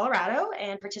of Colorado,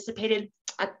 and participated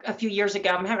a few years ago.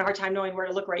 I'm having a hard time knowing where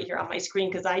to look right here on my screen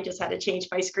because I just had to change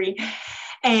my screen.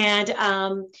 And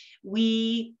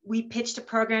we pitched a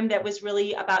program that was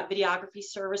really about videography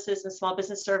services and small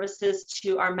business services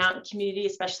to our mountain community,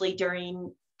 especially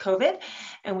during COVID.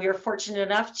 And we were fortunate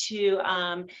enough to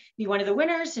be one of the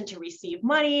winners and to receive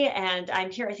money. And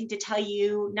I'm here, I think, to tell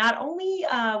you not only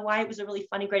why it was a really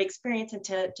fun and great experience, and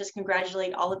to just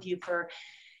congratulate all of you for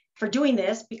doing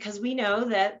this, because we know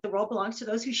that the world belongs to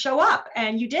those who show up,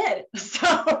 and you did.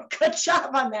 So good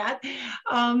job on that.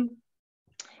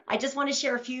 I just want to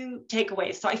share a few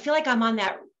takeaways. So I feel like I'm on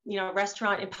that,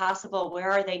 Restaurant Impossible, where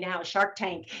are they now? Shark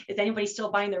Tank, is anybody still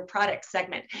buying their product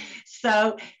segment?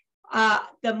 So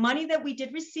the money that we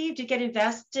did receive did get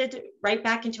invested right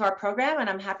back into our program. And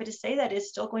I'm happy to say that is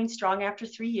still going strong after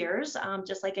 3 years.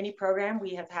 Just like any program,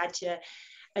 we have had to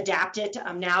adapt it.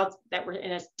 Now that we're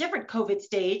in a different COVID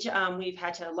stage, we've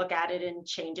had to look at it and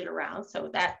change it around so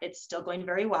that it's still going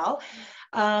very well.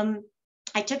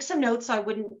 I took some notes so I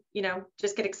wouldn't,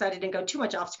 just get excited and go too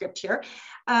much off script here.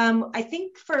 I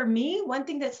think for me, one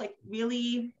thing that's like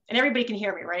really, and everybody can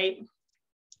hear me, right?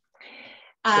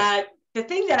 The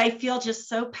thing that I feel just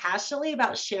so passionately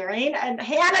about sharing, and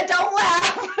Hannah, don't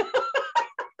laugh.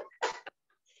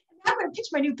 I'm going to pitch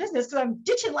my new business because I'm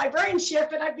ditching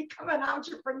librarianship and I've become an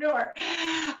entrepreneur.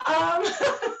 After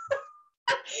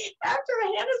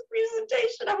Hannah's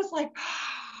presentation, I was like,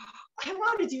 I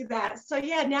want to do that. So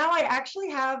yeah, now I actually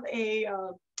have a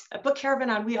book caravan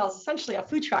on wheels, essentially a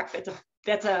food truck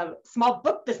that's a small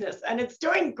book business, and it's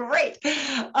doing great.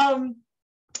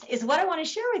 Is what I want to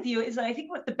share with you is that I think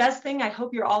what the best thing, I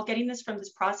hope you're all getting this from this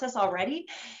process already,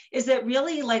 is that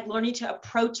really like learning to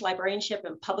approach librarianship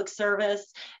and public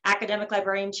service, academic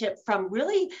librarianship from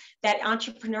really that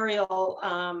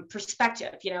entrepreneurial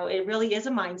perspective. It really is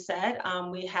a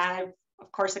mindset. We had,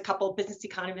 of course, a couple of business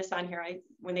economists on here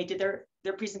when they did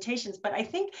their presentations, but I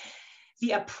think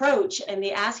the approach and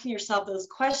the asking yourself those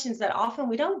questions that often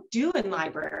we don't do in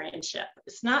librarianship.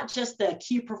 It's not just the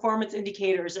key performance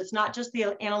indicators. It's not just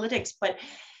the analytics, but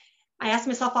I ask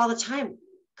myself all the time,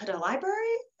 could a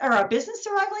library or a business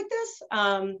survive like this?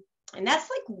 And that's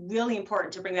like really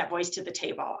important to bring that voice to the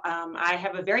table. I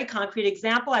have a very concrete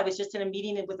example. I was just in a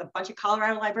meeting with a bunch of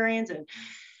Colorado librarians, and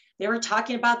they were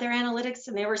talking about their analytics,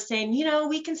 and they were saying,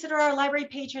 we consider our library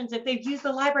patrons, if they've used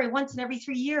the library once in every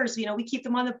 3 years, we keep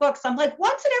them on the books. I'm like,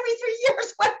 once in every 3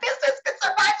 years, what business could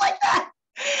survive like that?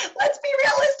 Let's be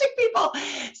realistic, people.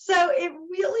 So it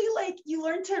really, like, you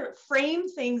learn to frame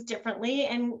things differently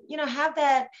and, have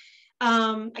that,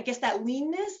 I guess, that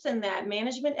leanness and that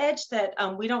management edge that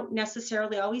we don't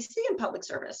necessarily always see in public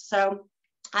service. So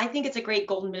I think it's a great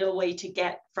golden middle way to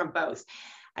get from both.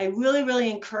 I really,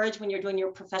 really encourage when you're doing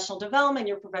your professional development,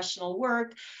 your professional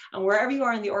work, and wherever you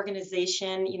are in the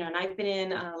organization, and I've been in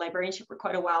librarianship for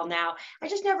quite a while now, I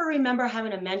just never remember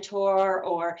having a mentor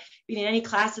or being in any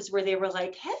classes where they were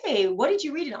like, hey, what did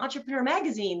you read in Entrepreneur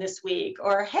Magazine this week?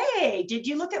 Or, hey, did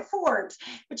you look at Forbes?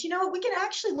 But we can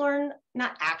actually learn,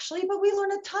 not actually, but we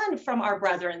learn a ton from our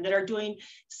brethren that are doing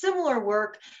similar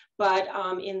work, but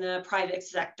in the private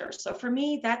sector. So for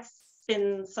me, that's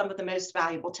been some of the most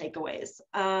valuable takeaways.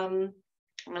 I'm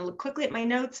going to look quickly at my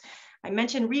notes. I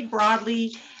mentioned read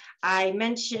broadly. I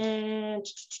mentioned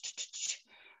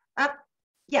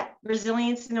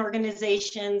resilience in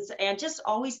organizations, and just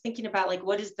always thinking about like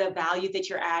what is the value that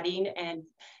you're adding, and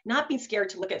not being scared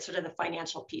to look at sort of the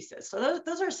financial pieces. So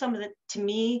those are some of the, to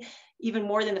me, even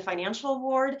more than the financial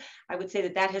award, I would say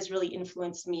that has really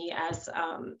influenced me as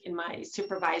in my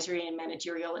supervisory and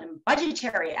managerial and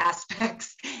budgetary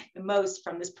aspects the most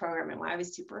from this program, and why I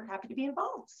was super happy to be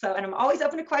involved. So, and I'm always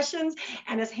open to questions.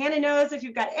 And as Hannah knows, if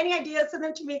you've got any ideas, send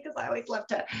them to me, because I always love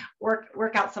to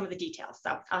work out some of the details.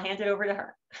 So I'll hand it over to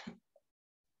her.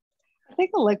 I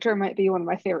think Electra might be one of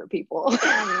my favorite people.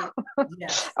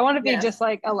 Yes. I want to be Yes. just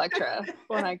like Electra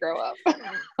when I grow up.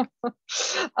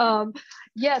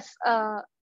 Yes, I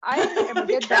am a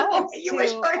good balance to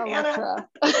Electra.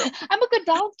 I'm a good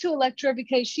balance to Electra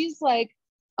because she's like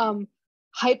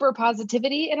hyper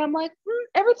positivity, and I'm like,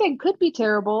 everything could be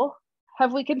terrible.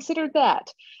 Have we considered that?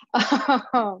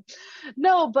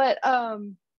 No, but I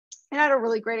had a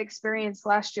really great experience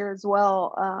last year as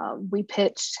well. We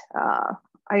pitched,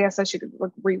 I guess I should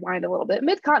rewind a little bit.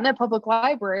 Mid-Continent Public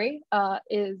Library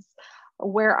is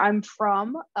where I'm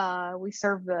from. We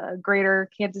serve the greater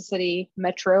Kansas City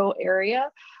metro area.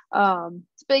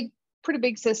 It's a pretty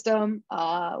big system.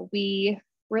 We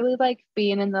really like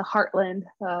being in the heartland,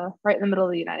 right in the middle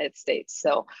of the United States.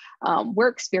 So we're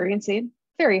experiencing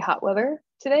very hot weather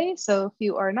today. So if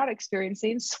you are not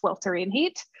experiencing sweltering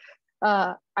heat,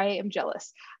 I am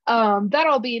jealous. That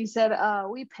all being said,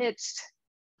 we pitched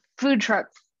food truck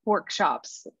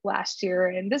workshops last year,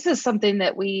 and this is something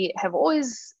that we have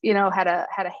always, had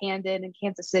a hand in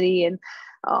Kansas City. And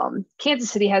Kansas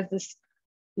City has this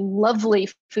lovely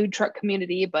food truck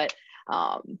community, but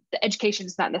the education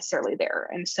is not necessarily there.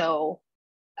 And so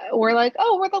we're like,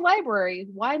 oh, we're the library,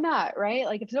 why not, right?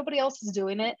 Like if nobody else is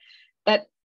doing it,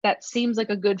 that seems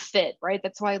like a good fit, right?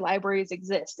 That's why libraries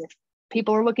exist. If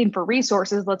people are looking for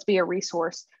resources, let's be a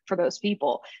resource for those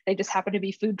people. They just happen to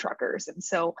be food truckers. And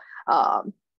so,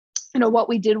 what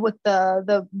we did with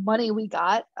the money we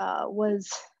got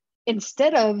was,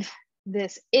 instead of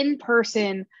this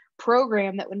in-person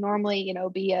program that would normally,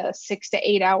 be a 6 to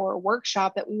 8 hour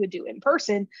workshop that we would do in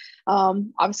person,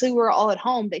 obviously we were all at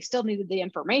home. They still needed the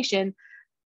information.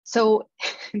 So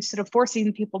instead of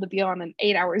forcing people to be on an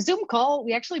 8-hour Zoom call,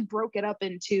 we actually broke it up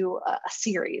into a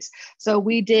series. So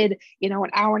we did, an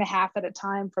hour and a half at a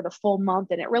time for the full month,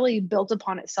 and it really built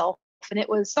upon itself. And it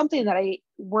was something that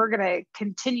we're going to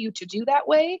continue to do that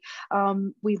way.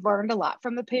 We learned a lot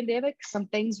from the pandemic. Some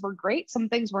things were great, some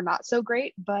things were not so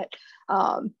great, but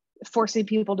forcing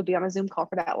people to be on a Zoom call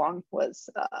for that long was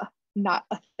not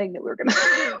a thing that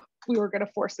we were going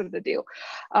to force them to do.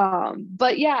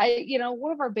 But yeah,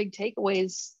 one of our big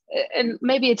takeaways, and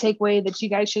maybe a takeaway that you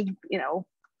guys should,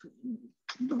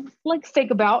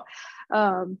 think about,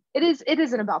 it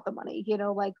isn't about the money.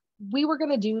 Like we were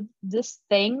going to do this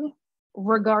thing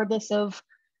regardless of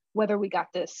whether we got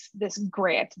this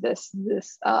grant, this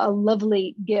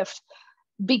lovely gift,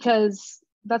 because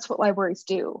that's what libraries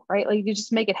do, right? Like you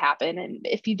just make it happen. And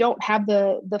if you don't have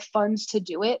the funds to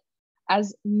do it,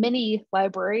 as many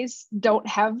libraries don't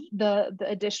have the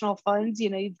additional funds,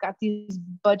 you've got these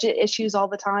budget issues all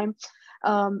the time.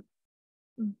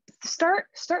 Start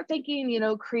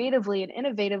thinking, creatively and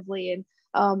innovatively,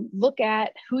 and look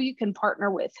at who you can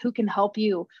partner with, who can help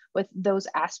you with those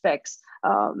aspects,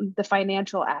 the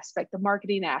financial aspect, the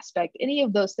marketing aspect, any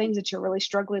of those things that you're really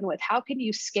struggling with. How can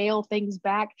you scale things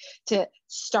back to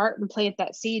start and plant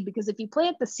that seed? Because if you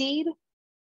plant the seed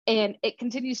and it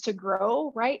continues to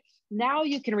grow, right? Now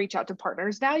you can reach out to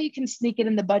partners. Now you can sneak it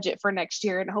in the budget for next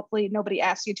year, and hopefully nobody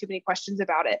asks you too many questions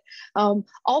about it.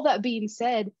 All that being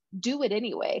said, do it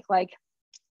anyway. Like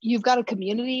you've got a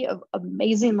community of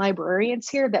amazing librarians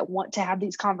here that want to have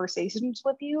these conversations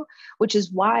with you, which is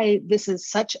why this is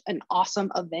such an awesome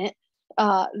event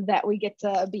that we get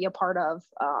to be a part of.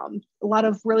 A lot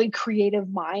of really creative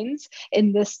minds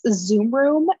in this Zoom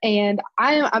room, and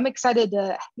I'm excited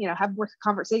to have more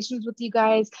conversations with you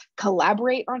guys,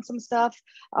 collaborate on some stuff.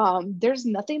 There's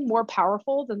nothing more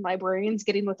powerful than librarians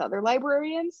getting with other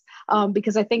librarians,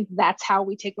 because I think that's how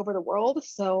we take over the world.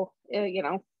 So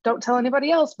don't tell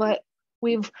anybody else, but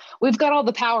we've got all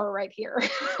the power right here.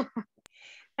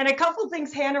 And a couple of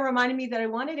things Hannah reminded me that I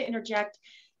wanted to interject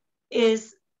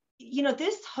is,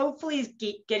 this hopefully is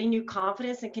getting you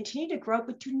confidence and continue to grow,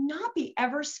 but do not be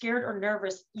ever scared or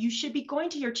nervous. You should be going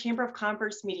to your Chamber of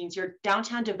Commerce meetings, your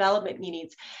downtown development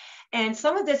meetings. And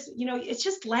some of this, it's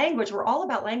just language. We're all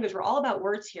about language. We're all about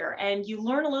words here. And you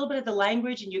learn a little bit of the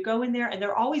language and you go in there and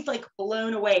they're always like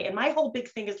blown away. And my whole big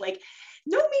thing is like,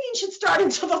 no meeting should start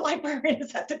until the librarian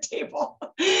is at the table.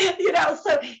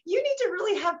 So you need to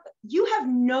really you have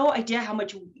no idea how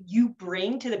much you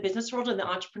bring to the business world and the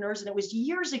entrepreneurs. And it was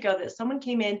years ago that someone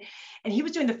came in and he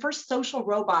was doing the first social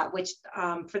robot, which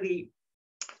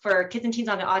for kids and teens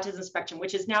on the autism spectrum,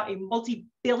 which is now a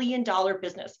multi-billion-dollar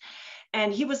business.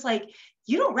 And he was like,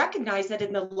 you don't recognize that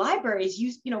in the libraries,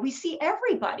 we see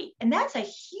everybody. And that's a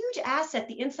huge asset.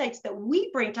 The insights that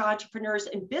we bring to entrepreneurs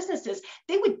and businesses,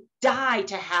 they would die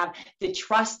to have the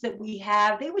trust that we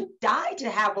have. They would die to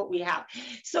have what we have.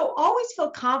 So always feel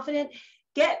confident.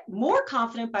 Get more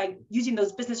confident by using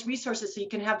those business resources so you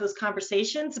can have those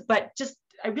conversations, but just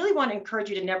I really want to encourage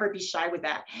you to never be shy with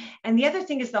that. And the other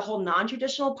thing is the whole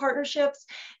non-traditional partnerships.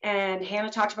 And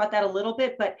Hannah talked about that a little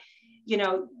bit, but you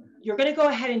know, you're going to go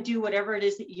ahead and do whatever it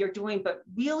is that you're doing, but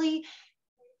really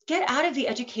get out of the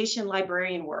education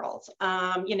librarian world.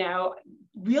 You know,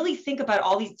 really think about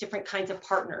all these different kinds of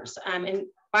partners. And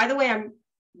by the way, I'm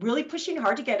really pushing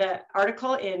hard to get an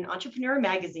article in Entrepreneur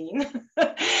Magazine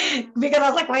because I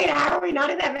was like, wait, how are we not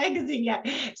in that magazine yet?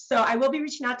 So I will be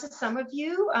reaching out to some of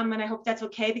you, and I hope that's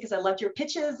okay because I loved your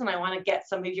pitches and I want to get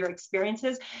some of your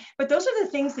experiences. But those are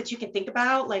the things that you can think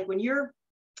about, like when you're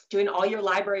doing all your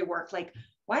library work, like,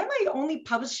 why am I only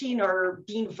publishing or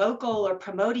being vocal or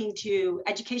promoting to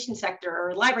education sector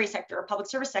or library sector or public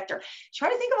service sector? Try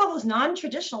to think of all those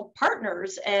non-traditional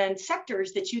partners and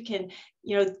sectors that you can,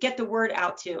 you know, get the word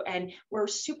out to. And we're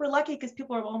super lucky because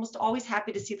people are almost always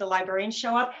happy to see the librarians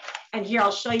show up. And here,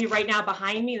 I'll show you right now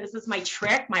behind me. This is my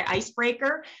trick, my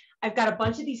icebreaker. I've got a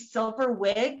bunch of these silver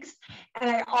wigs, and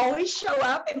I always show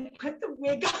up and put the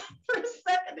wig on for a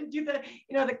second and do the,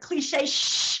 you know, the cliche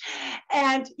shh,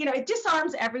 and you know, it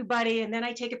disarms everybody, and then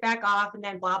I take it back off, and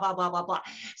then blah blah blah blah blah.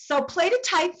 So play to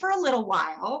type for a little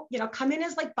while, you know, come in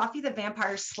as like Buffy the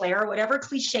Vampire Slayer, whatever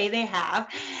cliche they have,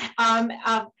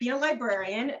 be a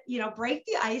librarian, you know, break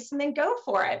the ice and then go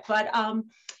for it. But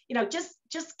you know,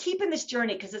 just keep in this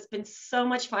journey because it's been so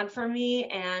much fun for me.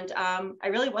 And I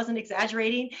really wasn't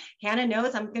exaggerating. Hannah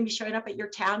knows I'm going to be showing up at your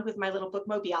town with my little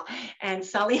bookmobile and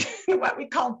selling what we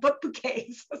call book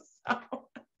bouquets. So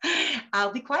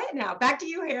I'll be quiet now. Back to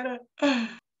you, Hannah.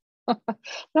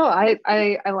 No,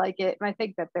 I like it. And I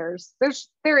think that there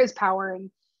is power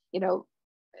in, you know,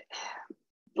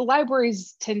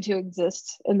 libraries tend to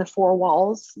exist in the four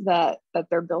walls that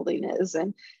their building is.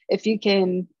 And if you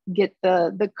can get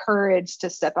the courage to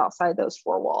step outside those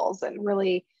four walls and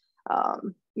really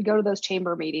go to those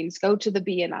chamber meetings, go to the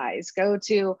BNIs, go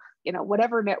to, you know,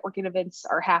 whatever networking events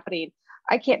are happening,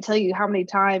 I can't tell you how many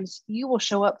times you will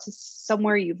show up to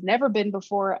somewhere you've never been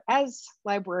before. As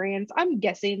librarians, I'm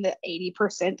guessing that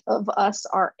 80% of us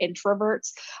are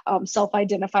introverts,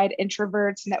 self-identified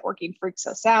introverts. Networking freaks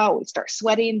us out. We start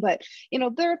sweating, but you know,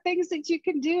 there are things that you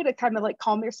can do to kind of like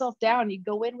calm yourself down. You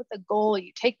go in with a goal,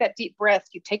 you take that deep breath,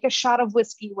 you take a shot of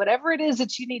whiskey, whatever it is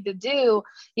that you need to do,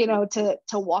 you know, to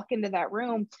walk into that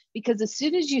room. Because as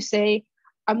soon as you say,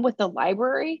 I'm with the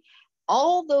library,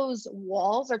 all those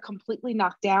walls are completely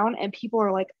knocked down and people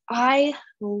are like, I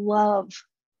love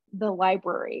the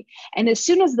library. And as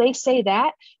soon as they say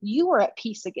that, you are at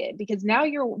peace again because now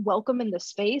you're welcome in the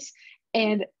space.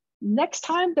 And next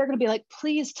time they're going to be like,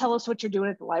 please tell us what you're doing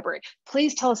at the library.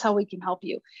 Please tell us how we can help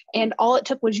you. And all it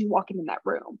took was you walking in that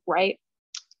room, right?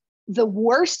 The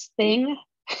worst thing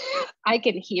I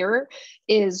can hear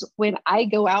is when I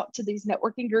go out to these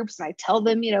networking groups and I tell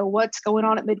them, you know, what's going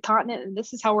on at Mid-Continent and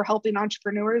this is how we're helping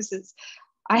entrepreneurs, is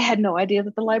I had no idea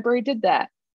that the library did that,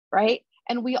 right?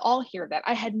 And we all hear that.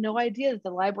 I had no idea that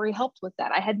the library helped with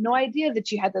that. I had no idea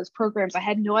that you had those programs. I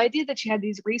had no idea that you had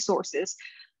these resources.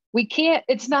 We can't,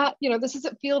 it's not, you know, this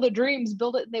isn't Field of Dreams,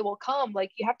 build it and they will come.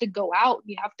 Like you have to go out,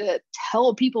 you have to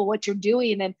tell people what you're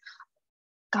doing. And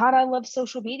God, I love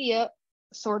social media,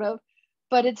 sort of.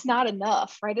 But it's not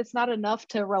enough, right? It's not enough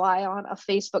to rely on a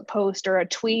Facebook post or a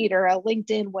tweet or a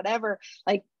LinkedIn, whatever.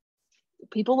 Like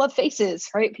people love faces,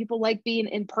 right? People like being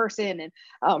in person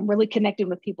and really connecting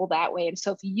with people that way. And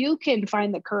so if you can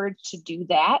find the courage to do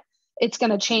that, it's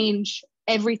going to change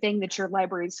everything that your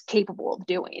library is capable of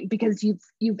doing because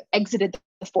you've exited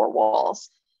the four walls.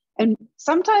 And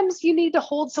sometimes you need to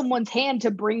hold someone's hand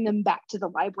to bring them back to the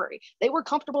library. They were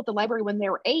comfortable at the library when they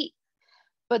were 8,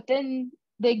 but then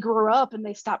they grew up and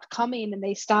they stopped coming and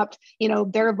they stopped, you know,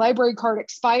 their library card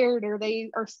expired or they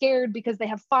are scared because they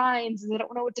have fines and they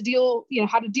don't know what to deal, you know,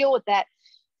 how to deal with that.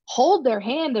 Hold their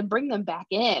hand and bring them back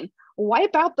in.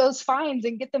 Wipe out those fines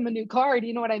and get them a new card.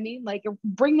 You know what I mean? Like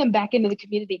bring them back into the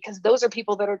community because those are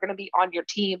people that are going to be on your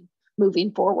team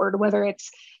moving forward, whether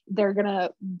it's they're going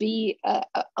to be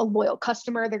a loyal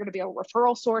customer, they're going to be a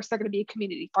referral source, they're going to be a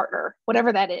community partner,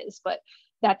 whatever that is. But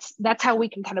that's how we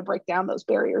can kind of break down those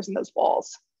barriers and those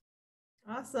walls.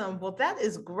 Awesome. Well, that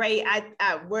is great.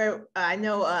 I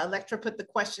know Electra put the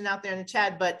question out there in the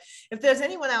chat, but if there's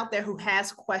anyone out there who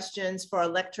has questions for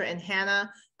Electra and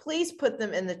Hannah, please put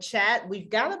them in the chat. We've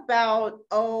got about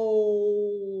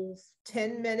 10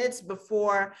 minutes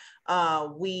before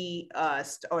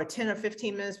or 10 or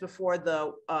 15 minutes before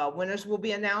the winners will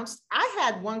be announced. I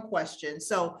had one question.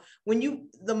 So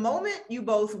the moment you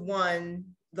both won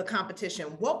the competition,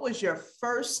 what was your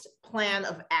first plan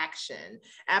of action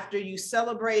after you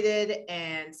celebrated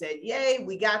and said, yay,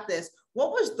 we got this?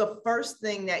 what was the first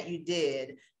thing that you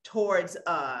did towards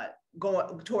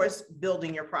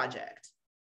building your project?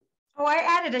 Oh, I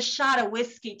added a shot of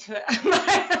whiskey to it.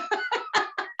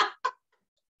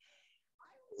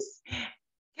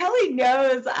 Kelly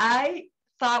knows I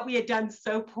thought we had done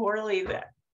so poorly that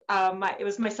it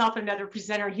was myself and another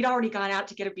presenter. He'd already gone out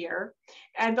to get a beer,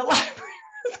 and the library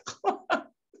was closed.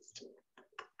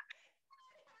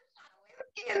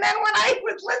 And then when I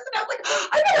was listening, I was like,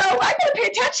 I don't know, I gotta pay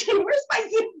attention. Where's my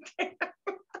Zoom camera?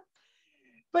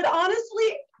 But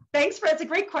honestly, thanks for it's a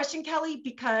great question, Kelly,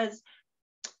 because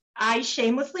I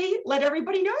shamelessly let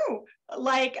everybody know.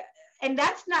 Like, and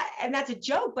that's a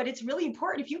joke, but it's really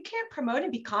important. If you can't promote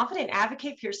and be confident and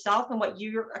advocate for yourself and what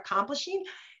you're accomplishing,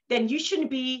 then you shouldn't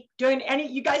be doing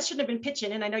you guys shouldn't have been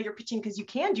pitching. And I know you're pitching because you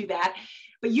can do that,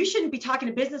 but you shouldn't be talking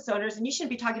to business owners and you shouldn't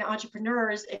be talking to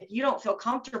entrepreneurs if you don't feel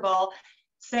comfortable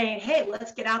saying, hey,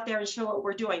 let's get out there and show what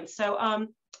we're doing. So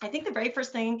I think the very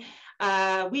first thing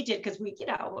we did, because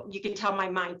you can tell my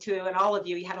mind too, and all of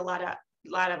you had a lot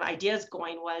of ideas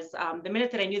going, was the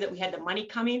minute that I knew that we had the money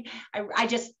coming, I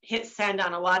just hit send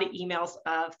on a lot of emails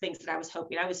of things that I was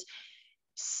hoping. I was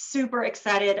super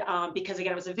excited because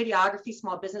again, it was a videography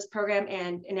small business program,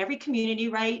 and in every community,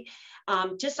 right?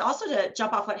 Just also to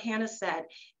jump off what Hannah said,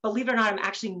 believe it or not, I'm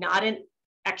actually not an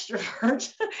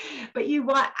extrovert, but you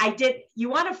want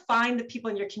to find the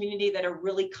people in your community that are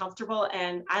really comfortable.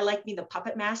 And I like being the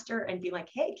puppet master and be like,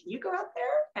 hey, can you go out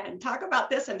there and talk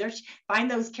about this? And find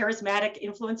those charismatic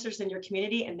influencers in your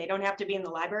community, and they don't have to be in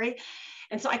the library.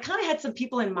 And so I kind of had some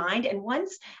people in mind. And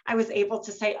once I was able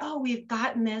to say, oh, we've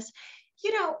gotten this,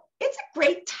 it's a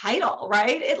great title,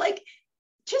 right? It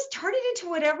just turn it into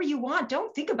whatever you want.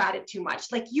 Don't think about it too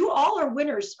much. Like, you all are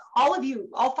winners, all of you,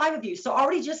 all 5 of you. So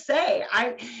already just say,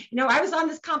 I was on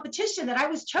this competition that I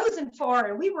was chosen for,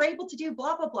 and we were able to do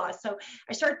blah, blah, blah. So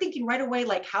I started thinking right away,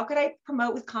 like, how could I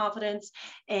promote with confidence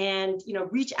and,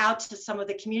 reach out to some of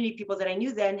the community people that I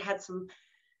knew then had some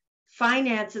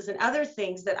finances and other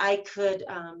things that I could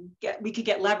we could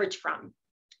get leverage from.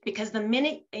 Because the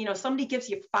minute, somebody gives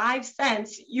you 5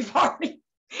 cents, you've already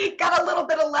got a little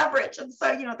bit of leverage. And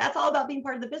so, that's all about being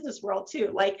part of the business world too.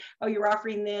 Like, oh, you're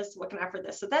offering this, what can I offer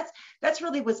this? So that's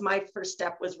really was my first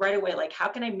step, was right away, like, how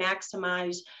can I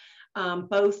maximize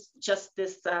both just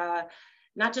this,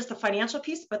 not just the financial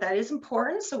piece, but that is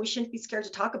important. So we shouldn't be scared to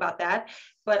talk about that,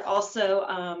 but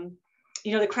also,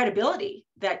 the credibility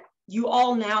that you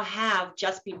all now have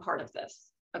just being part of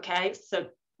this. Okay. So,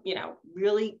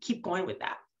 really keep going with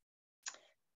that.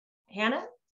 Hannah?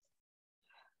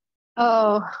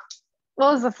 Oh,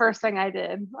 what was the first thing I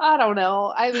did? I don't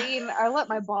know. I mean, I let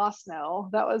my boss know.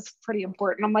 That was pretty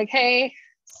important. I'm like, hey,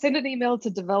 send an email to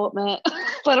development,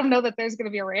 let them know that there's going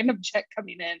to be a random check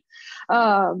coming in.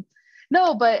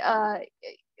 No, but,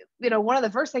 one of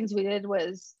the first things we did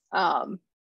was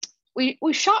we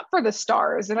shot for the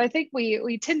stars. And I think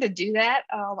we tend to do that.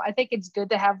 I think it's good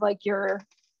to have like your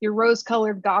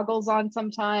rose-colored goggles on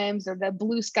sometimes, or the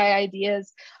blue sky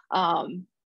ideas,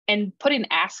 and put an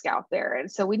ask out there.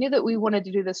 And so we knew that we wanted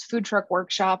to do this food truck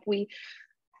workshop. We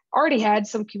already had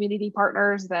some community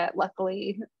partners that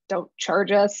luckily don't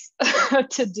charge us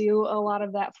to do a lot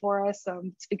of that for us.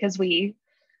 It's because we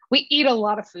eat a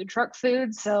lot of food truck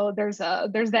food. So there's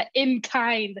that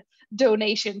in-kind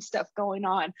donation stuff going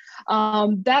on.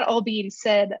 That all being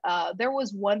said, there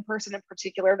was one person in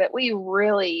particular that we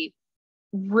really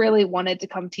wanted to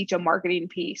come teach a marketing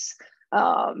piece.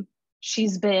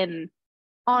 She's been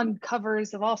on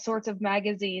covers of all sorts of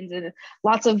magazines and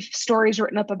lots of stories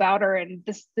written up about her. And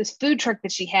this food truck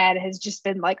that she had has just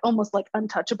been like almost like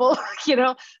untouchable,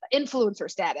 influencer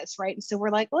status, right? And so we're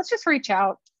like, let's just reach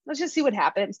out. Let's just see what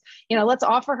happens. Let's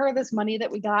offer her this money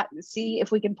that we got and see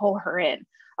if we can pull her in.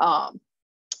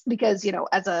 Because,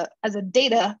 as a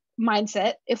data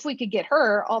mindset, if we could get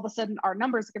her, all of a sudden our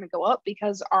numbers are going to go up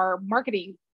because our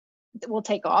marketing will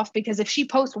take off. Because if she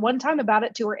posts one time about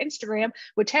it to her Instagram,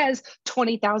 which has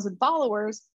 20,000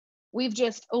 followers, we've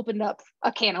just opened up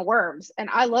a can of worms. And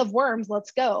I love worms.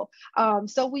 Let's go.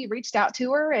 So we reached out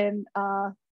to her, and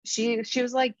she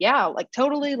was like, yeah, like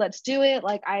totally, let's do it.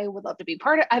 Like, I would love to be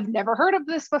part of it. I've never heard of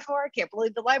this before. I can't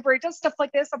believe the library does stuff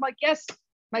like this. I'm like, yes,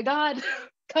 my God,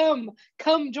 come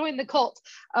join the cult.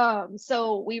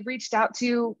 So we reached out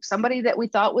to somebody that we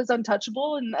thought was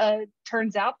untouchable, and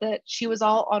turns out that she was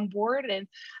all on board, and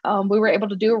we were able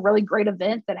to do a really great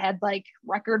event that had like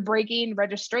record-breaking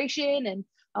registration, and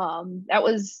that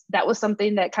was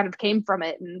something that kind of came from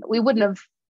it. And we wouldn't have,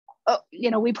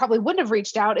 we probably wouldn't have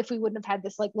reached out if we wouldn't have had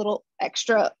this like little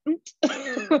extra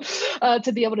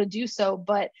to be able to do so.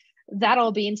 But that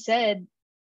all being said,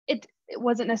 it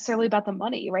wasn't necessarily about the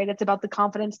money, right? It's about the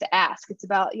confidence to ask. It's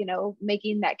about, you know,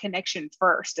 making that connection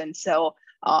first. And so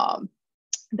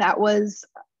that was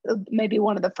maybe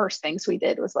one of the first things we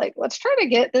did, was like, let's try to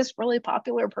get this really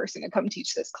popular person to come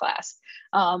teach this class.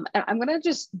 And I'm going to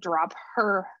just drop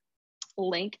her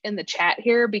link in the chat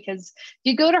here, because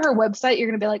if you go to her website, you're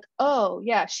going to be like, oh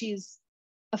yeah, she's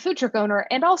a food truck owner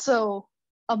and also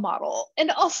a model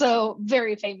and also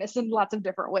very famous in lots of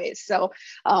different ways. So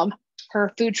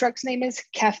her food truck's name is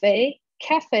Cafe.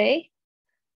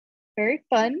 Very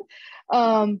fun.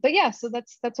 But yeah, so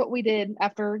that's what we did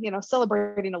after, you know,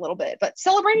 celebrating a little bit. But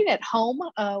celebrating at home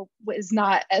was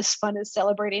not as fun as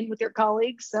celebrating with your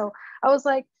colleagues. So I was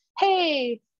like,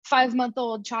 hey,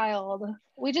 5-month-old child,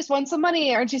 we just won some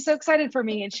money. Aren't you so excited for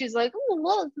me? And she's like,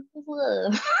 oh,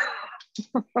 look.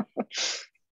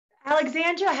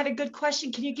 Alexandra, I had a good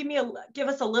question. Can you give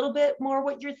us a little bit more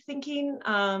what you're thinking?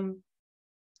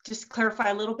 Just clarify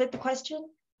a little bit the question.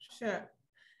 Sure.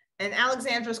 And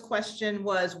Alexandra's question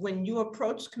was, when you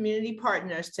approached community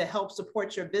partners to help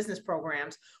support your business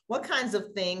programs, what kinds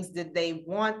of things did they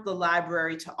want the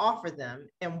library to offer them,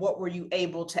 and what were you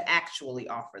able to actually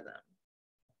offer them?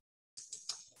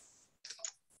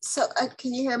 So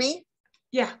can you hear me?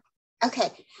 Yeah.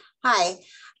 Okay. Hi.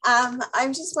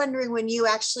 I'm just wondering, when you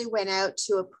actually went out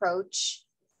to approach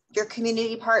your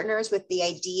community partners with the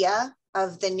idea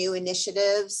of the new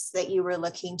initiatives that you were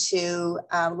looking to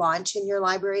launch in your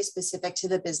library specific to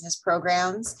the business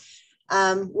programs,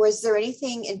 was there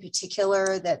anything in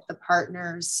particular that the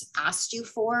partners asked you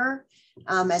for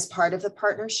as part of the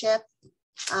partnership?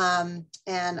 And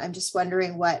I'm just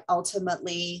wondering what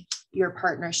ultimately your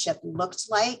partnership looked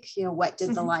like. You know, what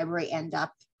did the library end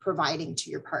up providing to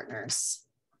your partners?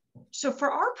 So for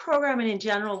our program and in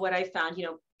general, what I found, you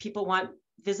know, people want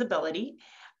visibility.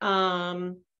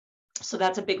 So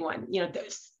that's a big one. You know,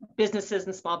 there's businesses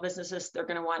and small businesses, they're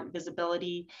going to want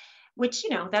visibility, which, you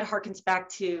know, that harkens back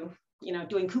to, you know,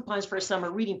 doing coupons for a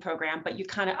summer reading program, but you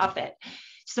kind of up it.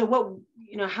 So what,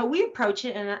 you know, how we approach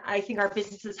it, and I think our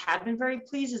businesses have been very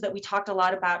pleased, is that we talked a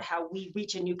lot about how we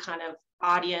reach a new kind of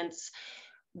audience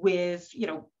with, you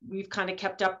know, we've kind of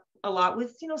kept up a lot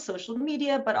with, you know, social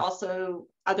media, but also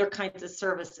other kinds of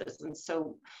services. And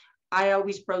so I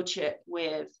always broach it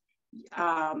with,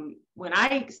 when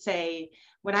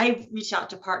I reach out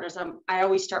to partners, I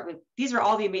always start with, these are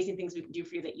all the amazing things we can do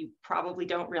for you that you probably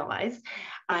don't realize.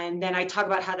 And then I talk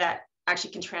about how that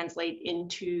actually can translate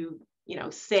into, you know,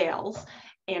 sales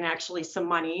and actually some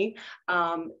money.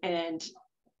 And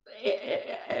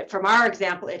from our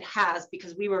example, it has,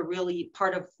 because we were really,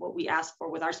 part of what we asked for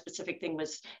with our specific thing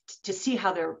was to see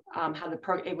how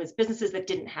it was businesses that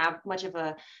didn't have much of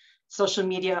a social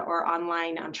media or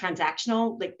online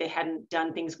transactional, like they hadn't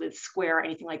done things with Square or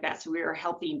anything like that. So we were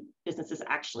helping businesses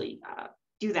actually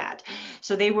do that.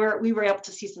 So we were able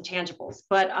to see some tangibles,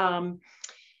 but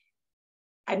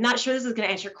I'm not sure this is going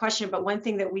to answer your question, but one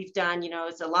thing that we've done, you know,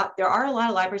 is there are a lot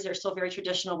of libraries that are still very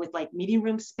traditional with like meeting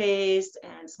room space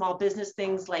and small business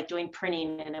things like doing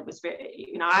printing. And it was very,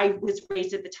 you know, I was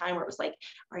raised at the time where it was like,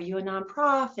 are you a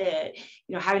nonprofit?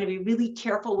 You know, having to be really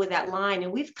careful with that line.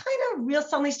 And we've kind of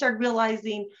suddenly started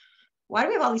realizing, why do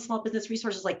we have all these small business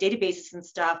resources like databases and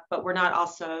stuff, but we're not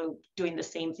also doing the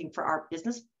same thing for our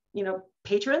business, you know,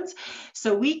 patrons?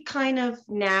 So we kind of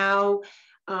now,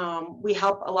 we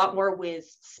help a lot more with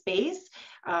space.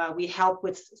 We help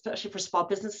with, especially for small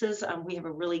businesses. We have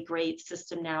a really great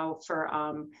system now for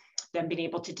them being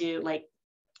able to do, like,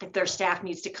 if their staff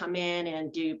needs to come in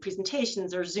and do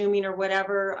presentations or Zooming or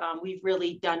whatever, we've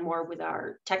really done more with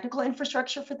our technical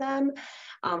infrastructure for them,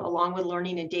 along with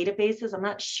learning and databases. I'm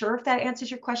not sure if that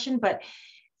answers your question, but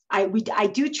I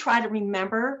do try to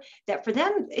remember that for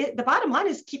them, the bottom line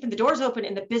is keeping the doors open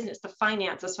in the business, the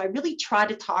finances. So I really try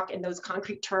to talk in those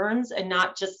concrete terms and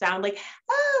not just sound like,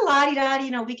 oh, la-di-da-di,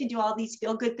 you know, we can do all these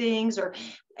feel-good things or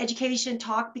education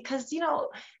talk, because, you know,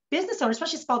 business owners,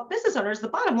 especially small business owners, the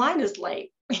bottom line is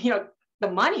like, you know, the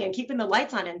money and keeping the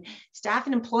lights on and staff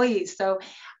and employees. So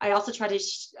I also try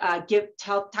to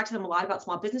talk to them a lot about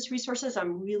small business resources.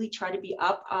 I'm really trying to be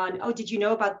up on, oh, did you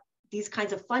know about these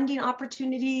kinds of funding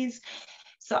opportunities?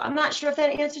 So I'm not sure if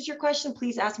that answers your question.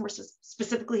 Please ask more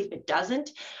specifically if it doesn't.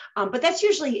 But that's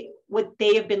usually what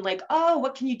they have been like, oh,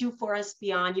 what can you do for us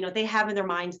beyond, you know, they have in their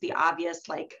minds the obvious,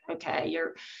 like, okay,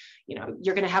 you're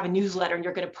going to have a newsletter and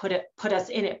you're going to put us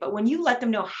in it. But when you let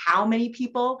them know how many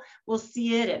people will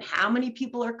see it and how many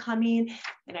people are coming,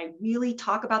 and I really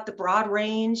talk about the broad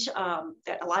range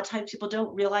that a lot of times people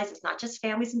don't realize, it's not just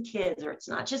families and kids, or it's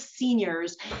not just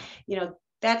seniors, you know,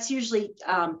 that's usually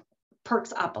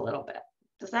perks up a little bit.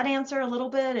 Does that answer a little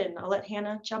bit? And I'll let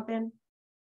Hannah jump in.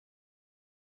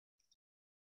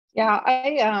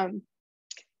 Yeah,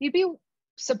 you'd be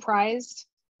surprised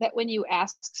that when you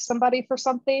ask somebody for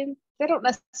something, they don't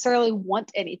necessarily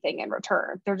want anything in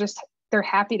return. They're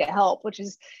happy to help, which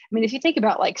is, I mean, if you think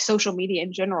about like social media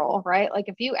in general, right? Like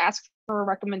if you ask for a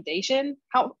recommendation,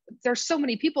 there's so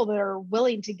many people that are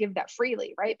willing to give that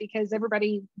freely, right? Because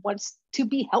everybody wants to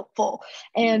be helpful.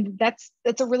 And that's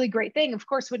a really great thing. Of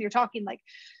course, when you're talking like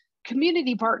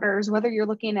community partners, whether you're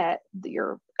looking at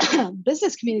your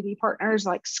business community partners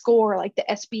like SCORE, like the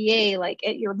SBA, like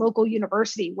at your local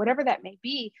university, whatever that may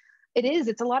be,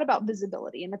 it's a lot about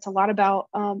visibility, and it's a lot about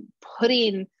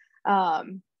putting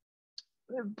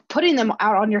them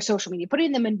out on your social media,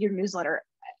 putting them in your newsletter,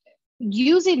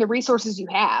 using the resources you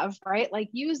have, right? Like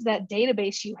use that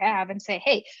database you have and say,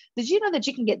 hey, did you know that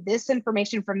you can get this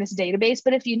information from this database?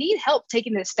 But if you need help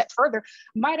taking it a step further,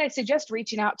 might I suggest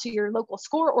reaching out to your local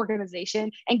SCORE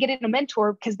organization and getting a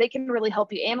mentor, because they can really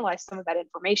help you analyze some of that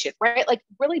information, right? Like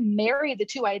really marry the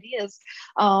two ideas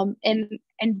and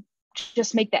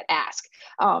just make that ask.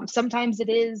 Sometimes it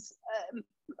is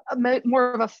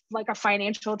more of a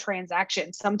financial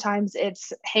transaction. Sometimes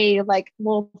it's, hey, like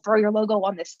we'll throw your logo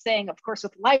on this thing. Of course,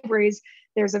 with libraries,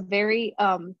 there's a very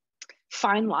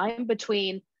fine line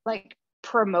between like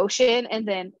promotion and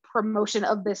then promotion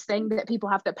of this thing that people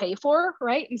have to pay for,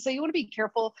 right? And so you want to be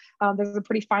careful. There's a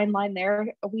pretty fine line there.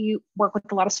 We work with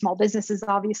a lot of small businesses,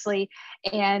 obviously,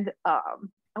 and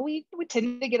we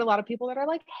tend to get a lot of people that are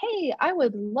like, hey, I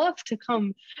would love to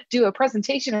come do a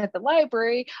presentation at the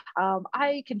library.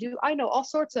 I know all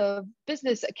sorts of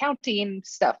business accounting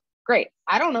stuff. Great.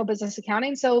 I don't know business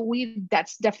accounting. So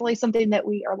that's definitely something that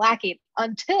we are lacking,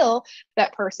 until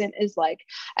that person is like,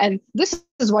 and this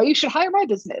is why you should hire my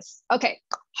business. Okay,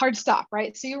 hard stop,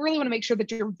 right? So you really want to make sure that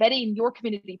you're vetting your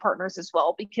community partners as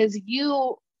well, because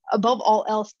you, above all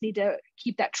else, need to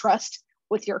keep that trust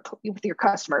with your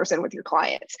customers and with your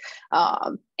clients.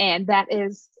 And that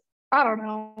is, I don't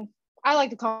know, I like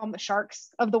to call them the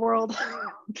sharks of the world.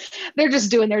 They're just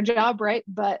doing their job, right?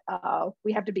 But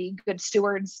we have to be good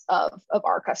stewards of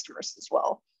our customers as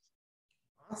well.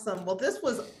 Awesome. Well, this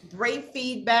was great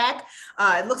feedback.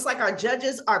 It looks like our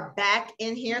judges are back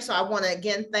in here. So I want to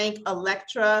again thank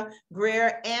Electra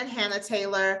Greer and Hannah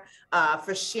Taylor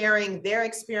for sharing their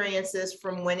experiences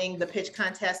from winning the pitch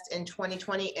contest in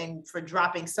 2020 and for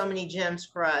dropping so many gems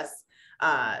for us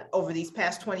over these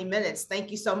past 20 minutes.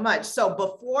 Thank you so much. So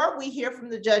before we hear from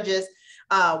the judges,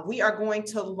 we are going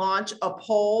to launch a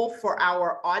poll for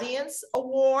our audience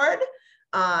award.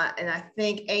 And I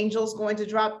think Angel's going to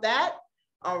drop that.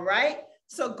 All right,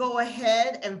 so go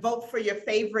ahead and vote for your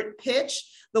favorite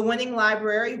pitch. The winning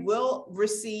library will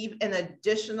receive an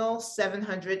additional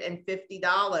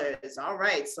 $750. All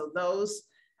right, so those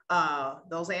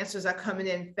answers are coming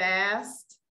in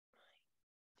fast.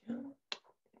 Okay.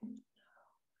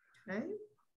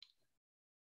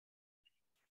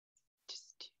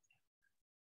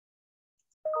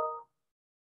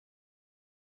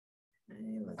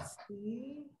 Okay, let's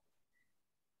see.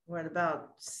 We're at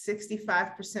about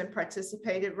 65%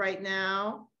 participated right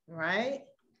now, right?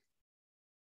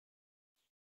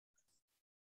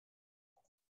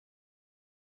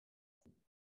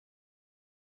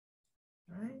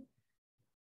 All right.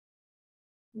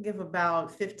 Give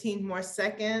about 15 more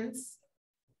seconds.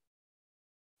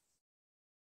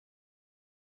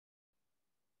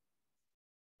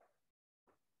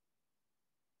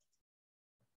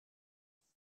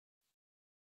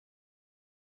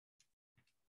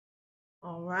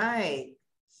 All right,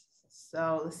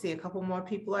 so let's see, a couple more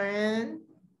people are in.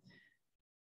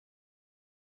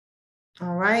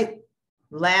 All right,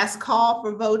 last call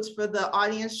for votes for the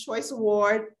Audience Choice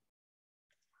Award.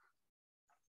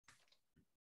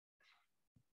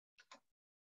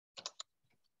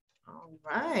 All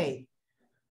right.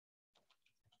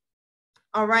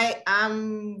 All right,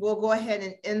 we'll go ahead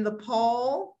and end the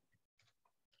poll.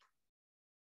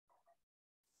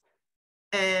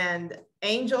 And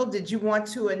Angel, did you want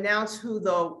to announce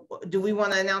do we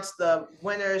want to announce the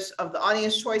winners of the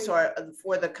Audience Choice or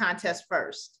for the contest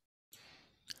first?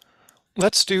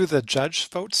 Let's do the judge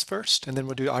votes first, and then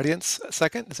we'll do audience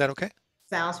second. Is that okay?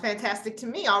 Sounds fantastic to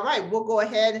me. All right, we'll go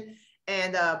ahead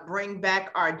and bring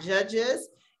back our judges.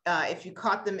 If you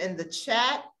caught them in the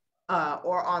chat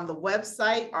or on the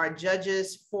website, our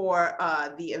judges for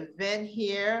the event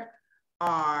here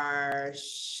are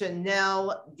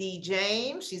Chanel D.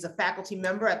 James. She's a faculty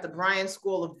member at the Bryan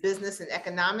School of Business and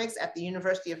Economics at the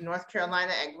University of North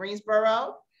Carolina at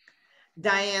Greensboro.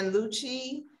 Diane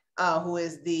Lucci, who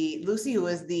is the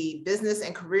Business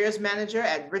and Careers Manager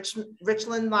at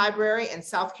Richland Library in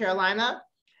South Carolina.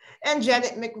 and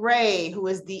Janet McRae, who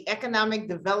is the Economic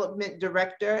Development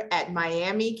Director at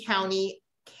Miami County,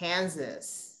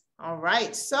 Kansas. All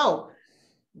right, so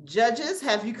judges,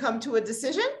 have you come to a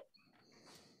decision?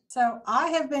 So I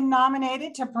have been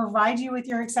nominated to provide you with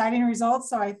your exciting results.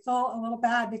 So I feel a little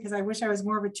bad because I wish I was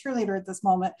more of a cheerleader at this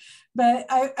moment. But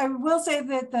I will say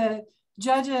that the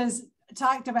judges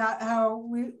talked about how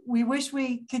we wish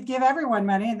we could give everyone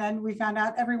money, and then we found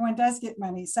out everyone does get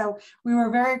money. So we were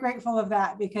very grateful of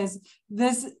that, because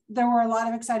there were a lot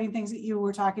of exciting things that you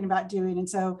were talking about doing, and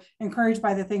so encouraged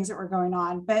by the things that were going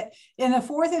on. But in the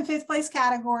 4th and 5th place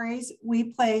categories, we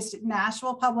placed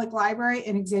Nashville Public Library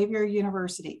and Xavier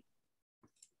University.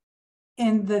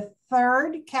 In the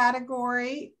 3rd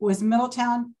category was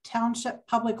Middletown Township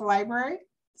Public Library,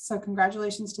 so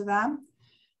congratulations to them.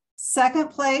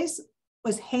 2nd place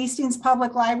was Hastings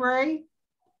Public Library,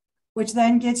 which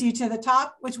then gets you to the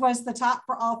top, which was the top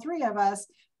for all 3 of us,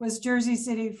 was Jersey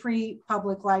City Free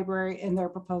Public Library in their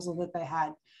proposal that they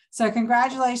had. So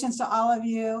congratulations to all of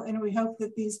you, and we hope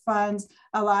that these funds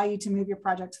allow you to move your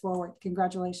projects forward.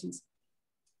 Congratulations.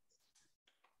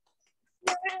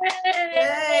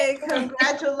 Yay,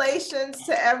 congratulations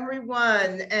to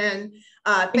everyone. And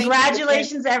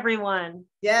congratulations, everyone.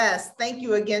 Yes, thank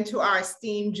you again to our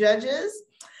esteemed judges.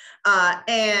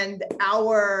 And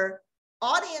our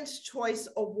Audience Choice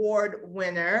Award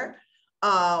winner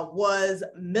was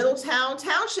Middletown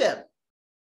Township.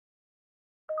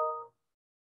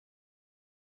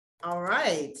 All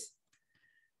right.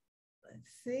 Let's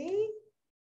see.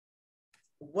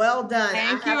 Well done.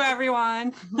 Thank you,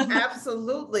 everyone.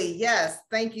 Absolutely. Yes.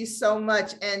 Thank you so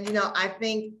much. And, you know, I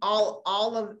think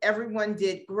everyone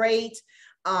did great.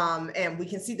 And we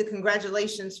can see the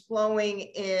congratulations flowing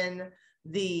in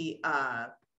the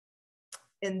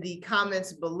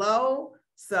comments below.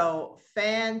 So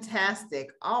fantastic.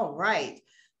 All right.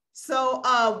 So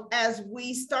as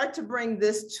we start to bring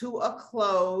this to a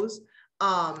close,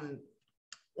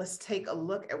 let's take a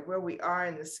look at where we are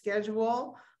in the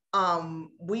schedule.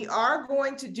 We are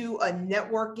going to do a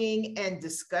networking and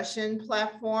discussion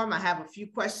platform. I have a few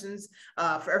questions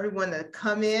for everyone to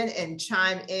come in and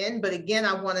chime in. But again,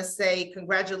 I want to say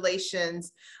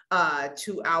congratulations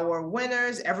to our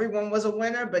winners. Everyone was a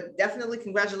winner, but definitely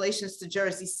congratulations to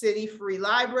Jersey City Free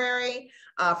Library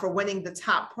for winning the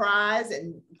top prize.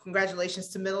 And congratulations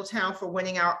to Middletown for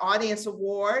winning our audience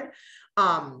award.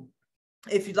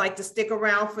 If you'd like to stick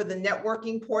around for the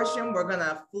networking portion, we're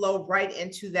gonna flow right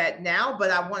into that now,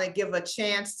 but I wanna give a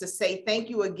chance to say thank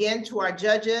you again to our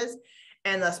judges,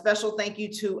 and a special thank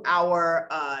you to our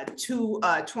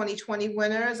 2020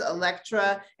 winners,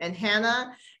 Electra and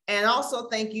Hannah. And also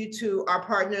thank you to our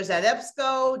partners at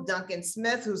EBSCO, Duncan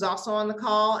Smith, who's also on the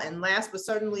call. And last but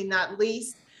certainly not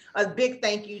least, a big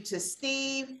thank you to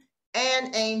Steve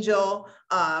and Angel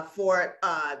for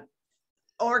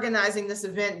organizing this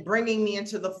event, bringing me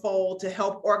into the fold to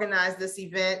help organize this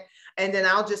event. And then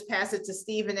I'll just pass it to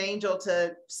Steve and Angel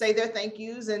to say their thank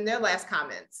yous and their last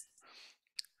comments.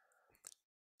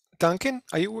 Duncan,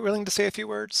 are you willing to say a few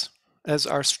words as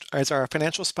our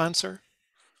financial sponsor?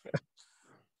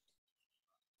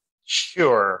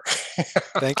 Sure.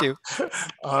 Thank you.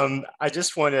 I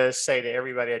just want to say to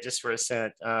everybody, I just want to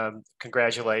send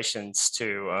congratulations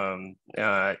to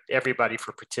everybody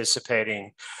for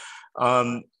participating.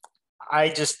 I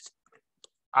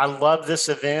love this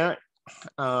event.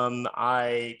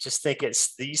 I just think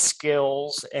it's these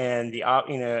skills and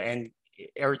and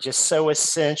are just so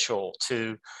essential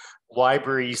to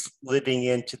libraries living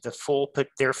into their full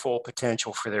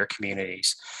potential for their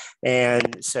communities.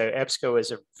 And so EBSCO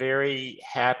is a very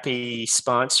happy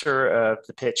sponsor of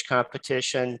the pitch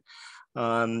competition.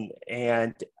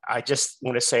 And I just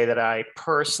want to say that I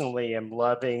personally am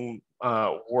loving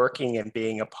working and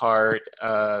being a part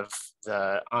of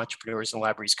the Entrepreneurs and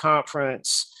Libraries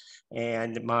Conference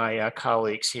and my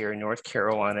colleagues here in North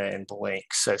Carolina and Blink.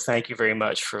 So thank you very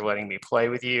much for letting me play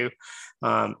with you.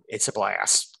 It's a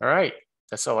blast. All right,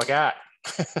 that's all I got.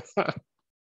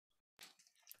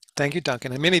 Thank you,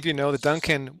 Duncan. And many of you know that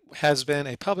Duncan has been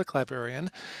a public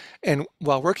librarian, and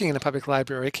while working in a public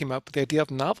library, came up with the idea of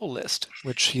Novel List, in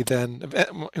which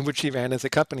he ran as a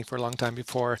company for a long time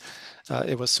before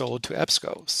it was sold to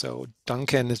EBSCO. So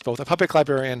Duncan is both a public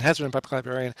librarian, has been a public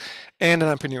librarian, and an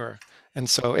entrepreneur. And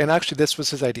actually this was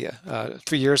his idea.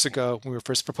 3 years ago, when we were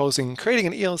first proposing creating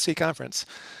an ELC conference,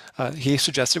 he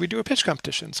suggested we do a pitch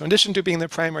competition. So in addition to being the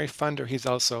primary funder, he's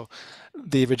also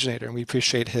the originator, and we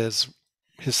appreciate his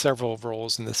several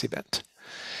roles in this event.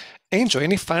 Angel,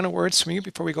 any final words from you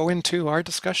before we go into our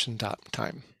discussion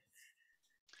time?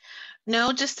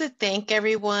 No, just to thank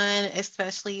everyone,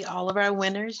 especially all of our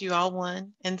winners. You all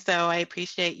won. And so I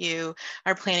appreciate you,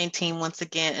 our planning team once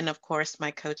again, and of course,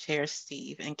 my co-chairs,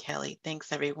 Steve and Kelly.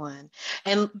 Thanks, everyone.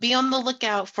 And be on the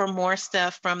lookout for more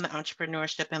stuff from the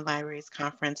Entrepreneurship and Libraries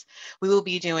Conference. We will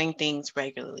be doing things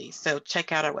regularly. So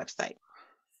check out our website.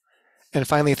 And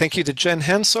finally, thank you to Jen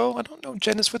Hensel. I don't know if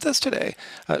Jen is with us today.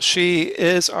 She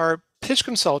is our pitch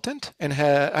consultant, and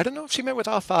I don't know if she met with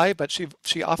all five, but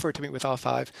she offered to meet with all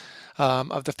five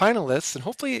of the finalists. And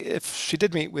hopefully, if she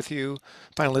did meet with you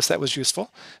finalists, that was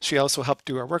useful. She also helped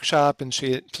do our workshop, and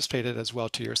she participated as well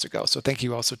 2 years ago. So thank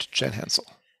you also to Jen Hensel.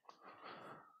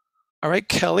 All right,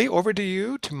 Kelly, over to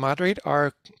you to moderate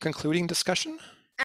our concluding discussion.